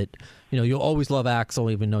before that, you'll always love Axel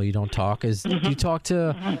even though you don't talk. Do you talk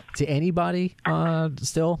to anybody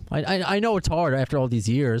still? I know it's hard after all these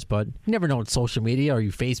years, but you never know on social media. Are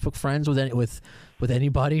you Facebook friends with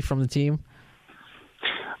anybody from the team?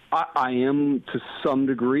 I am to some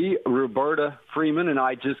degree. Roberta Freeman and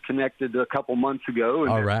I just connected a couple months ago.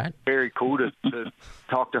 And all right. It's very cool to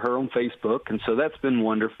talk to her on Facebook, and so that's been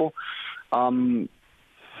wonderful.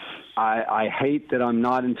 I hate that I'm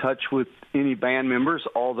not in touch with any band members,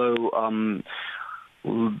 although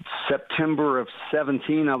September of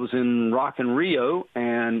 2017 I was in Rock in Rio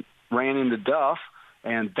and ran into Duff,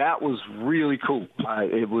 and that was really cool.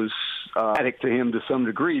 It was addict to him to some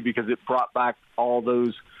degree because it brought back all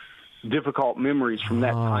those difficult memories from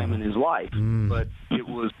that time in his life. But it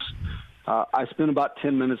was I spent about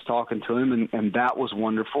 10 minutes talking to him, and that was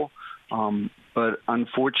wonderful. But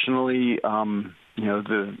unfortunately,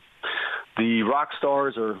 the rock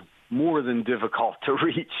stars are more than difficult to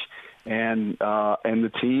reach, and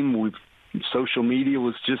the team, social media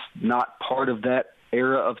was just not part of that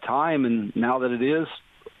era of time, and now that it is,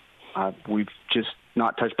 we've just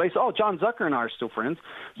not touched base. Oh, John Zucker and I are still friends,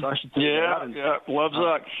 so I should say that. Yeah, love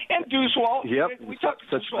Zuck. And Deuce Walt. Yep, we talked to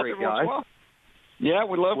such a great guy. Well. Yeah,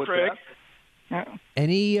 we love What's Craig. that? Yeah.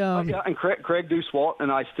 Any? And Craig Deuce Walt and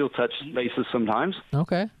I still touch bases sometimes.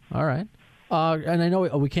 Okay, all right. And I know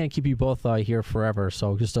we can't keep you both here forever,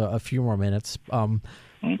 so just a few more minutes.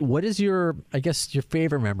 What is your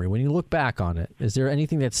favorite memory when you look back on it? Is there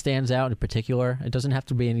anything that stands out in particular? It doesn't have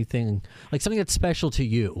to be anything like something that's special to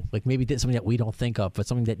you, like maybe something that we don't think of, but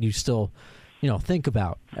something that you still, think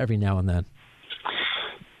about every now and then.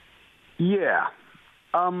 Yeah.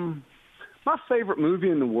 My favorite movie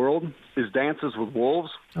in the world is Dances with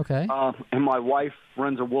Wolves. Okay. And my wife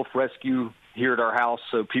runs a wolf rescue here at our house,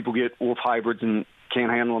 so people get wolf hybrids and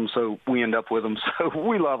can't handle them, so we end up with them. So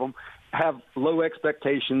we love them, have low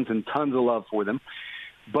expectations and tons of love for them.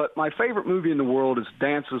 But my favorite movie in the world is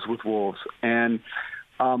Dances with Wolves. And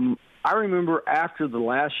I remember after the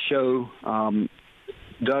last show,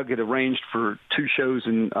 Doug had arranged for 2 shows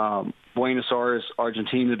in Buenos Aires,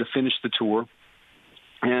 Argentina to finish the tour.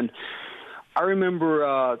 And I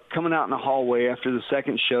remember coming out in the hallway after the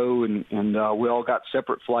second show, and we all got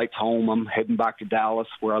separate flights home. I'm heading back to Dallas,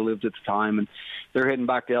 where I lived at the time, and they're heading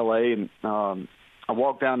back to L.A., and I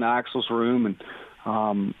walked down to Axel's room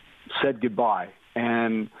and said goodbye.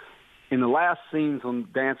 And in the last scenes on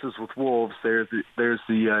Dances with Wolves, there's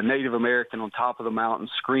the Native American on top of the mountain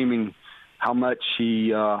screaming how much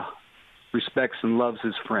he respects and loves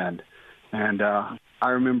his friend. And I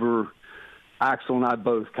remember Axel and I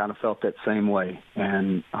both kind of felt that same way,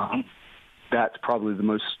 and that's probably the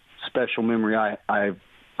most special memory I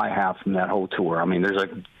have from that whole tour. I mean, there's a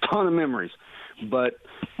ton of memories, but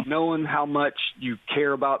knowing how much you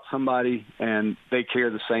care about somebody and they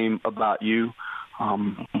care the same about you,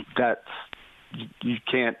 that's you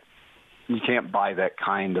can't can't buy that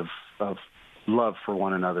kind of love for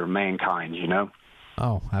one another, mankind, you know?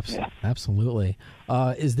 Oh, absolutely.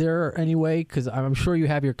 Is there any way, because I'm sure you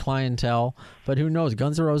have your clientele, but who knows?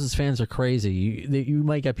 Guns N' Roses fans are crazy. You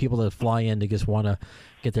might get people that fly in to just want to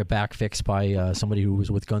get their back fixed by somebody who was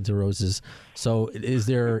with Guns N' Roses. So is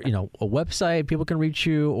there, a website people can reach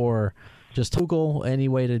you, or just Google, any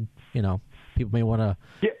way to, people may want to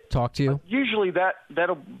talk to you? Usually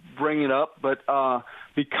that'll bring it up, but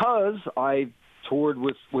because I toured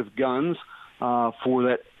with Guns for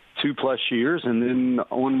that 2+ years, and then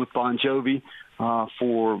on with Bon Jovi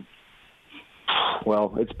for,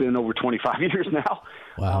 it's been over 25 years now.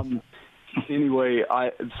 Wow. Anyway,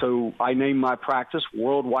 I named my practice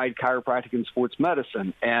Worldwide Chiropractic and Sports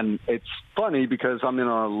Medicine, and it's funny because I'm in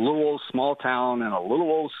a little old small town in a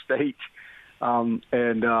little old state, and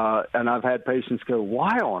I've had patients go,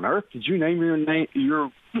 "Why on earth did you name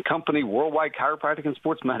your company Worldwide Chiropractic and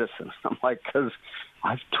Sports Medicine?" I'm like, "Because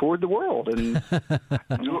I've toured the world and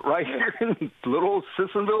do it right here in little old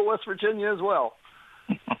Sissonville, West Virginia, as well."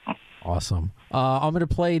 Awesome. I'm going to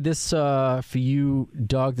play this for you,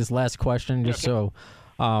 Doug, this last question, just so,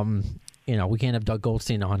 we can't have Doug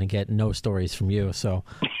Goldstein on and get no stories from you. So,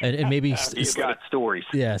 and maybe you've got stories.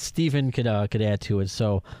 Yeah, Stephen could add to it.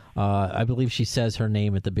 So I believe she says her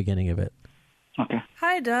name at the beginning of it. Okay.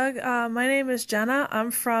 Hi, Doug. My name is Jenna. I'm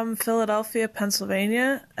from Philadelphia,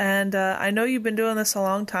 Pennsylvania, and I know you've been doing this a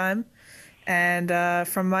long time. And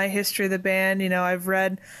from my history of the band, I've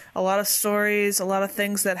read a lot of stories, a lot of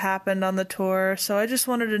things that happened on the tour. So I just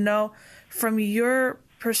wanted to know, from your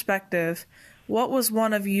perspective, what was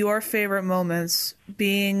one of your favorite moments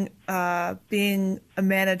being a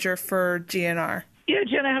manager for GNR? Yeah,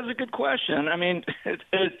 Jenna has a good question. I mean,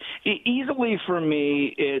 easily for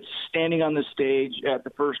me, it's standing on the stage at the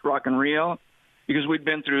first Rock in Rio, because we'd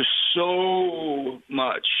been through so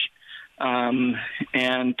much.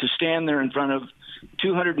 And to stand there in front of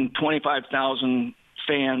 225,000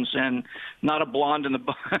 fans and not a blonde in the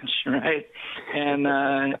bunch, right?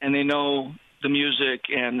 And they know the music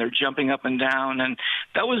and they're jumping up and down, and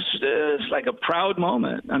that was like a proud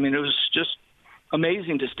moment. I mean, it was just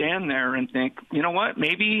amazing to stand there and think, you know what?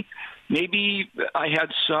 Maybe I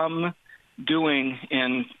had some doing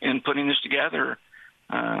in putting this together.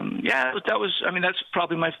 That was. I mean, that's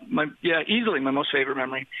probably easily my most favorite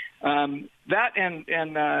memory. That and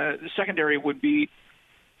the secondary would be,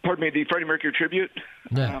 the Freddie Mercury tribute.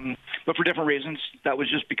 Yeah. But for different reasons. That was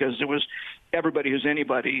just because there was everybody who's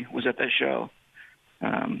anybody was at that show,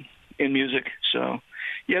 in music. So,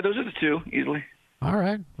 yeah, those are the two easily. All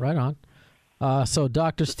right, right on. So,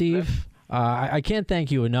 Dr. Steve. I can't thank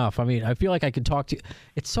you enough. I mean, I feel like I could talk to you.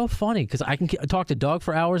 It's so funny because I can talk to Doug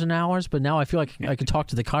for hours and hours, but now I feel like I could talk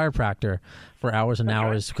to the chiropractor for hours and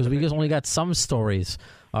hours, because we just only got some stories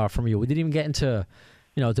from you. We didn't even get into,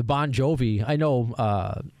 to Bon Jovi. I know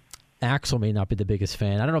Axl may not be the biggest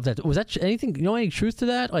fan. I don't know if was that anything. Any truth to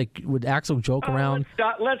that? Like, would Axl joke around?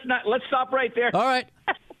 Let's stop right there. All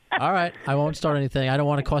right. I won't start anything. I don't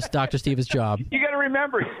want to cost Dr. Steve his job. You got to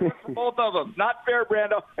remember, both of them. Not fair,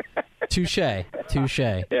 Brando. Touche.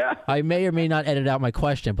 Yeah. I may or may not edit out my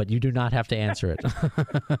question, but you do not have to answer it.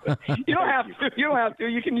 You don't have to.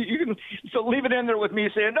 You can. So leave it in there with me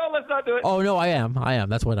saying, no, let's not do it. Oh no, I am.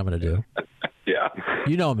 That's what I'm going to do. Yeah.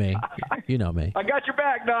 You know me. I got your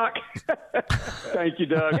back, Doc. Thank you,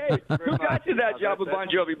 Doug. Hey, who got you that job with Bon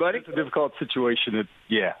Jovi, buddy? It's a difficult situation.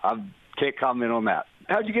 I can't comment on that.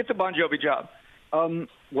 How'd you get the Bon Jovi job?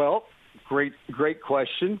 Well, great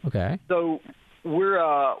question. Okay. So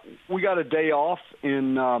we got a day off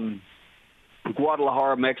in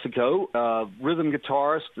Guadalajara, Mexico. Rhythm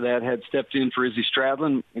guitarist that had stepped in for Izzy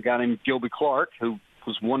Stradlin, a guy named Gilby Clarke, who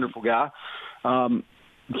was a wonderful guy.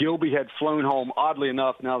 Gilby had flown home, oddly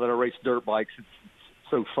enough, now that I race dirt bikes. It's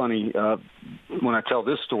so funny when I tell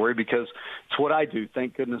this story, because it's what I do.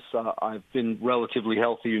 Thank goodness I've been relatively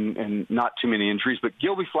healthy and not too many injuries. But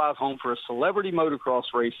Gilby flies home for a celebrity motocross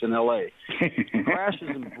race in L.A. crashes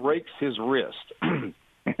and breaks his wrist.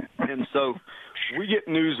 And so we get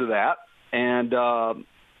news of that. And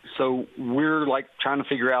so we're like trying to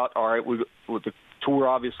figure out, all right, the tour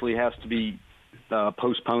obviously has to be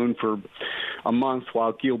postponed for a month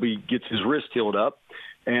while Gilby gets his wrist healed up.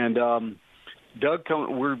 And Doug,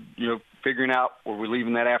 we're figuring out were we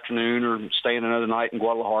leaving that afternoon or staying another night in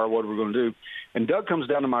Guadalajara, what are we going to do? And Doug comes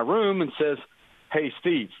down to my room and says, "Hey,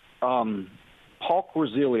 Steve, Paul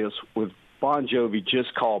Korzelius with Bon Jovi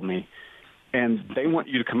just called me, and they want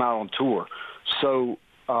you to come out on tour. So,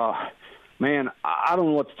 man, I don't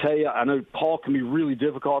know what to tell you. I know Paul can be really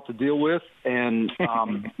difficult to deal with, and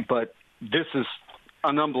but this is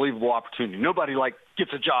an unbelievable opportunity. Nobody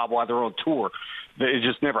gets a job while they're on tour. It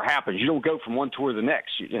just never happens. You don't go from one tour to the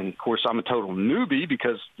next. And of course, I'm a total newbie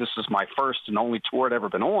because this is my first and only tour I'd ever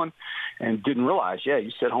been on, and didn't realize. Yeah,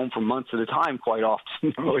 you sit home for months at a time quite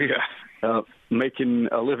often. Oh yeah, making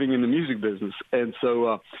a living in the music business. And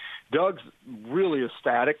so Doug's really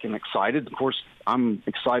ecstatic and excited. Of course, I'm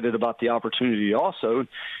excited about the opportunity also.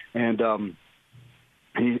 And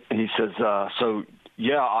he says, so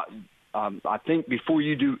yeah. I think before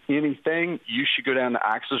you do anything, you should go down to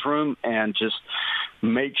Axl's room and just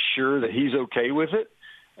make sure that he's okay with it.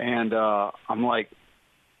 And I'm like,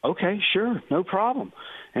 okay, sure, no problem.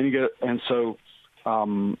 And so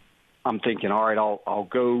I'm thinking, all right, I'll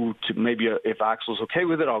go to maybe if Axl's okay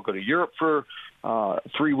with it, I'll go to Europe for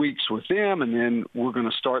 3 weeks with them, and then we're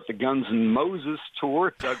going to start the Guns N' Moses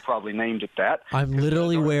tour. Doug probably named it that. I'm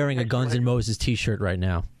literally wearing a Guns N' Moses T-shirt right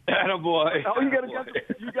now. Attaboy. Oh, you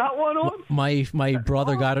got one on? My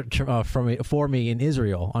brother got it for me in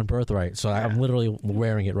Israel on Birthright, so I'm literally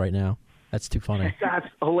wearing it right now. That's too funny. That's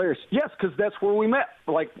hilarious. Yes, because that's where we met.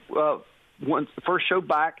 Once the first show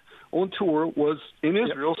back on tour was in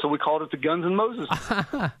Israel, so we called it the Guns N' Moses.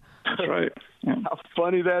 That's right. Yeah. How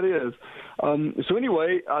funny that is. So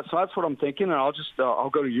anyway, so that's what I'm thinking, and I'll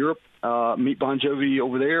go to Europe, meet Bon Jovi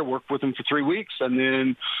over there, work with them for 3 weeks, and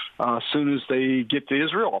then as soon as they get to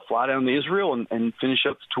Israel, I'll fly down to Israel and finish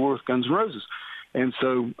up the tour with Guns N' Roses. And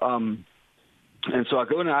so I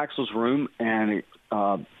go into Axl's room and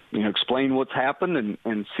explain what's happened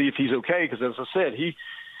and see if he's okay, because as I said,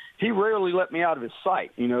 he rarely let me out of his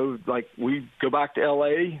sight. We go back to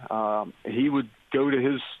L.A., he would go to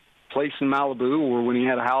his place in Malibu, or when he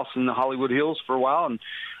had a house in the Hollywood Hills for a while, and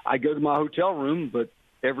I'd go to my hotel room, but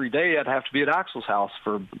every day I'd have to be at Axl's house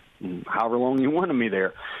for however long he wanted me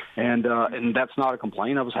there. And that's not a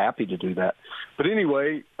complaint. I was happy to do that. But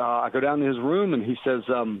anyway, I go down to his room, and he says,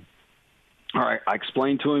 all right, I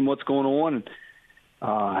explained to him what's going on,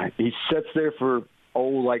 and he sits there for,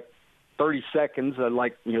 30 seconds,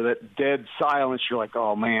 that dead silence. You're like,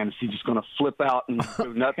 oh, man, is he just going to flip out and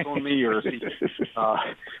go nuts on me, or is he,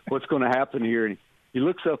 what's going to happen here? And he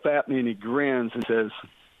looks up at me and he grins and says,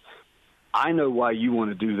 I know why you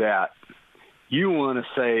want to do that. You want to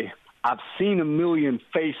say, I've seen a million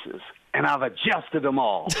faces, and I've adjusted them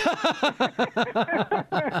all.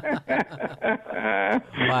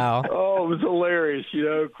 Wow. Oh, it was hilarious.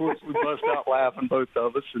 Of course, we bust out laughing, both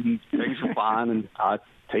of us, and things were fine, and I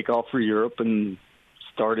take off for Europe and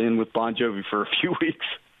start in with Bon Jovi for a few weeks.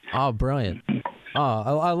 Oh, brilliant.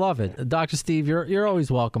 Oh, I love it. Dr. Steve, you're always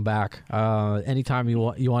welcome back. Anytime you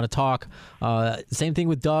want to talk. Same thing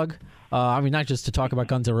with Doug. Not just to talk about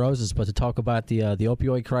Guns N' Roses, but to talk about the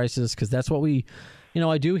opioid crisis, because that's what I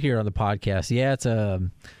do here on the podcast. Yeah, it's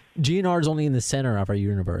GNR is only in the center of our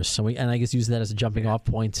universe, and I guess use that as a jumping off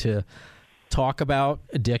point to talk about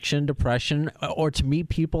addiction, depression, or to meet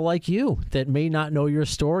people like you that may not know your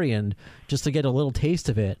story, and just to get a little taste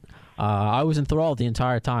of it. I was enthralled the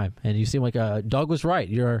entire time, and you seem like Doug was right.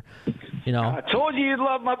 I told you you'd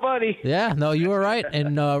love my buddy. Yeah, no, you were right.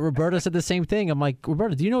 And Roberta said the same thing. I'm like,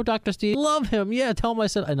 Roberta, do you know Dr. Steve? Love him. Yeah, tell him I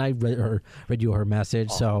said. And I read you her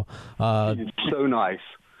message. So so nice.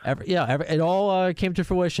 It all came to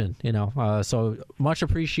fruition. So much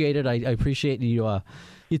appreciated. I appreciate you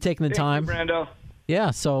taking the time. Thank you, Brando.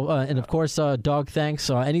 Yeah. So and of course, Doug, thanks.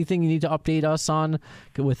 Anything you need to update us on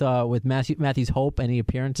with Matthew's Hope? Any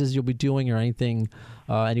appearances you'll be doing, or anything?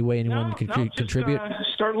 Any way anyone can contribute?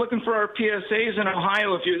 Start looking for our PSAs in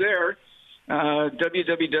Ohio if you're there.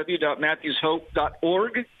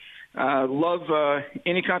 www.matthewshope.org. Love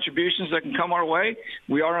any contributions that can come our way.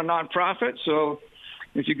 We are a nonprofit, so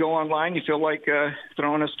if you go online, you feel like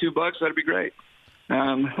throwing us $2, that'd be great.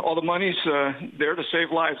 All the money's there to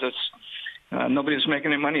save lives. Nobody's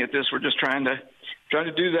making any money at this. We're just trying to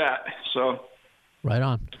do that. So, right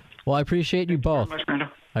on. Well, I appreciate you both. Thank you very much,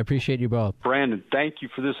 Brando. I appreciate you both. Brandon, thank you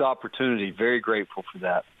for this opportunity. Very grateful for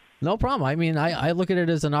that. No problem. I look at it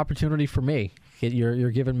as an opportunity for me.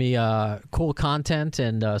 You're giving me cool content,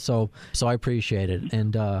 and so I appreciate it.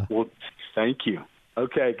 And well, thank you.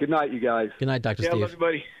 Okay. Good night, you guys. Good night, Dr. Steve. Love you,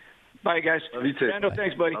 buddy. Bye, guys. Love you too. Brando,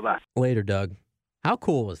 thanks, buddy. Bye-bye. Later, Doug. How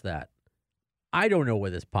cool was that? I don't know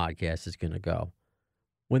where this podcast is going to go.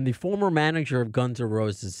 When the former manager of Guns N'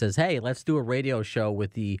 Roses says, hey, let's do a radio show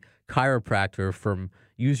with the chiropractor from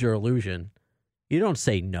Use Your Illusion, you don't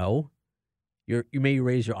say no. You may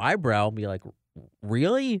raise your eyebrow and be like,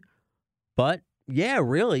 really? But, yeah,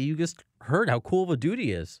 really. You just heard how cool of a dude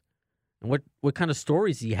he is and what kind of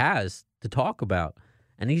stories he has to talk about.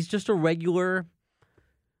 And he's just a regular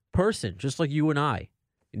person, just like you and I,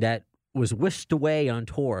 that was whisked away on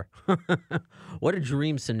tour. What a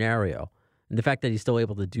dream scenario. And the fact that he's still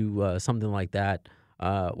able to do something like that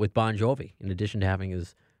with Bon Jovi, in addition to having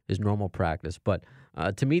his normal practice. But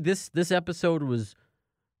to me, this episode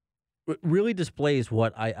really displays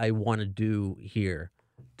what I want to do here.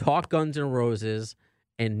 Talk Guns N' Roses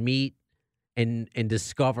and meet and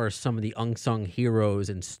discover some of the unsung heroes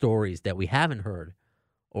and stories that we haven't heard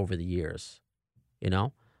over the years.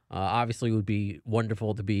 Obviously it would be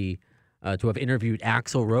wonderful to have interviewed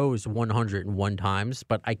Axl Rose 101 times,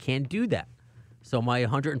 but I can't do that. So my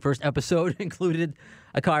 101st episode included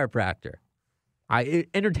a chiropractor.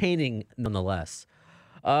 Entertaining nonetheless.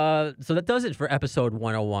 So that does it for episode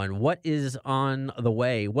 101. What is on the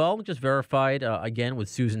way? Well, just verified again with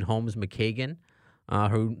Susan Holmes McKagan.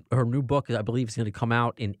 Her new book, I believe, is going to come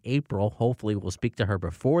out in April. Hopefully, we'll speak to her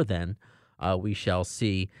before then. We shall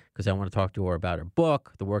see, because I want to talk to her about her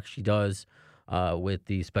book, the work she does with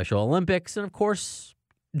the Special Olympics, and of course,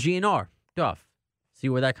 GNR stuff. See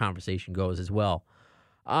where that conversation goes as well.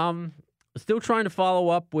 Still trying to follow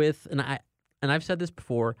up with, and I've said this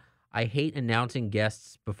before, I hate announcing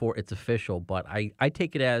guests before it's official, but I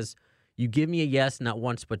take it as you give me a yes, not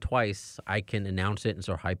once but twice, I can announce it and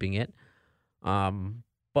start hyping it.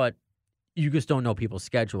 But you just don't know people's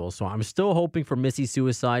schedules. So I'm still hoping for Missy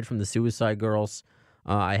Suicide from the Suicide Girls.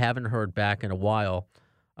 I haven't heard back in a while.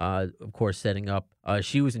 Of course, setting up.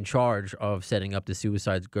 She was in charge of setting up the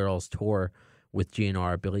Suicide Girls tour with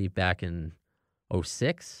GNR, I believe, back in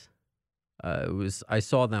 2006. I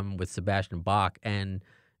saw them with Sebastian Bach and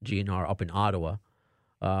GNR up in Ottawa.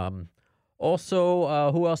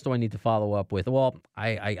 Also, who else do I need to follow up with? Well,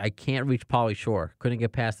 I can't reach Pauly Shore. Couldn't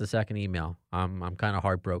get past the second email. I'm kind of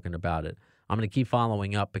heartbroken about it. I'm going to keep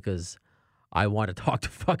following up because I want to talk to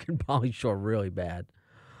fucking Pauly Shore really bad.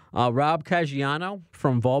 Rob Caggiano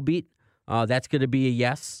from Volbeat. That's going to be a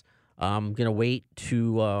yes. I'm going to wait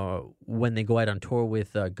to when they go out on tour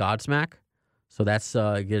with Godsmack. So that's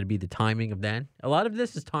going to be the timing of that. A lot of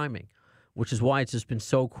this is timing, which is why it's just been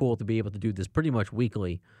so cool to be able to do this pretty much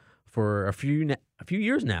weekly for a few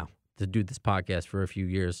years now, to do this podcast for a few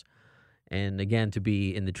years. And again, to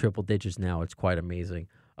be in the triple digits now, it's quite amazing.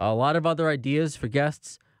 A lot of other ideas for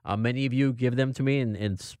guests. Many of you give them to me, and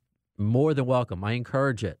it's more than welcome. I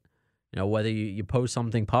encourage it. Whether you post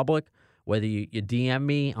something public, whether you DM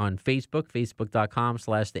me on Facebook,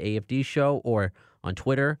 facebook.com/The AFD Show, or on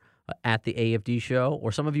Twitter, at The AFD Show,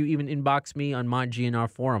 or some of you even inbox me on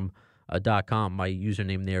mygnrforum.com. My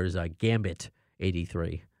username there is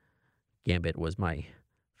Gambit83. Gambit was my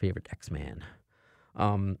favorite X-Man.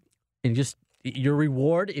 And just your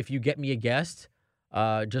reward, if you get me a guest,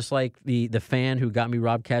 just like the fan who got me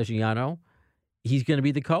Rob Caggiano, he's going to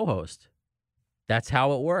be the co-host. That's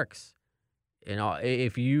how it works.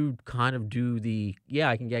 If you kind of do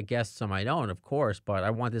I can get guests on my own, of course, but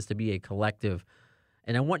I want this to be a collective,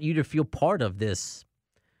 and I want you to feel part of this.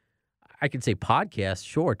 I could say podcast,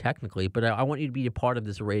 sure, technically, but I want you to be a part of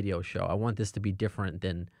this radio show. I want this to be different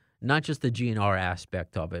than not just the GNR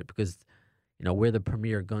aspect of it, because, we're the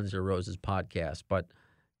premier Guns N' Roses podcast, but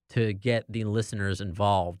to get the listeners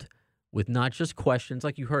involved with not just questions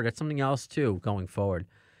like you heard. That's something else, too, going forward.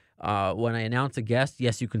 When I announce a guest,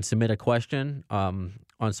 yes, you can submit a question on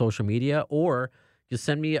social media, or just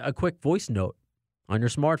send me a quick voice note on your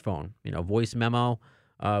smartphone. Voice memo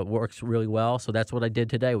works really well. So that's what I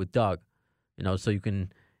did today with Doug. So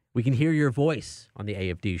we can hear your voice on the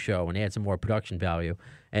AFD Show and add some more production value.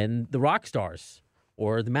 And the rock stars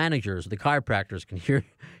or the managers, the chiropractors can hear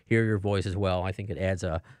your voice as well. I think it adds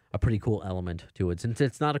a pretty cool element to it, since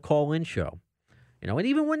it's not a call-in show. And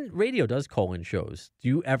even when radio does call-in shows, do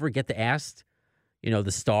you ever get to ask,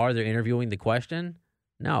 the star they're interviewing the question?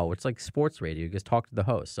 No, it's like sports radio. You just talk to the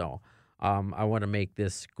host. So I want to make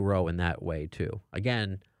this grow in that way, too.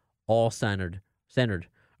 Again, all centered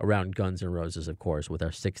around Guns N' Roses, of course, with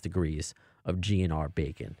our 6 degrees of GNR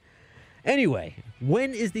bacon. Anyway,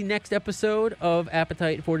 when is the next episode of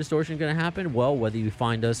Appetite for Distortion going to happen? Well, whether you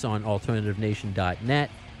find us on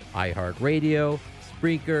alternativenation.net, iHeartRadio,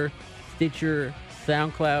 Spreaker, Stitcher,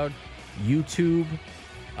 SoundCloud, YouTube,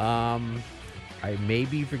 I may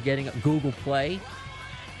be forgetting Google Play.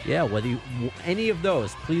 Yeah, any of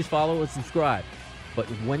those, please follow and subscribe. But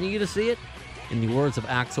when are you going to see it? In the words of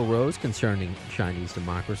Axl Rose concerning Chinese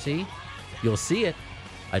democracy, you'll see it.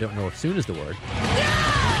 I don't know if soon is the word.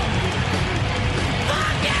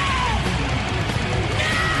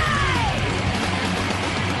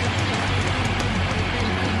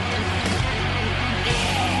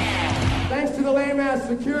 Thanks to the lame-ass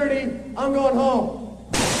security, I'm going home.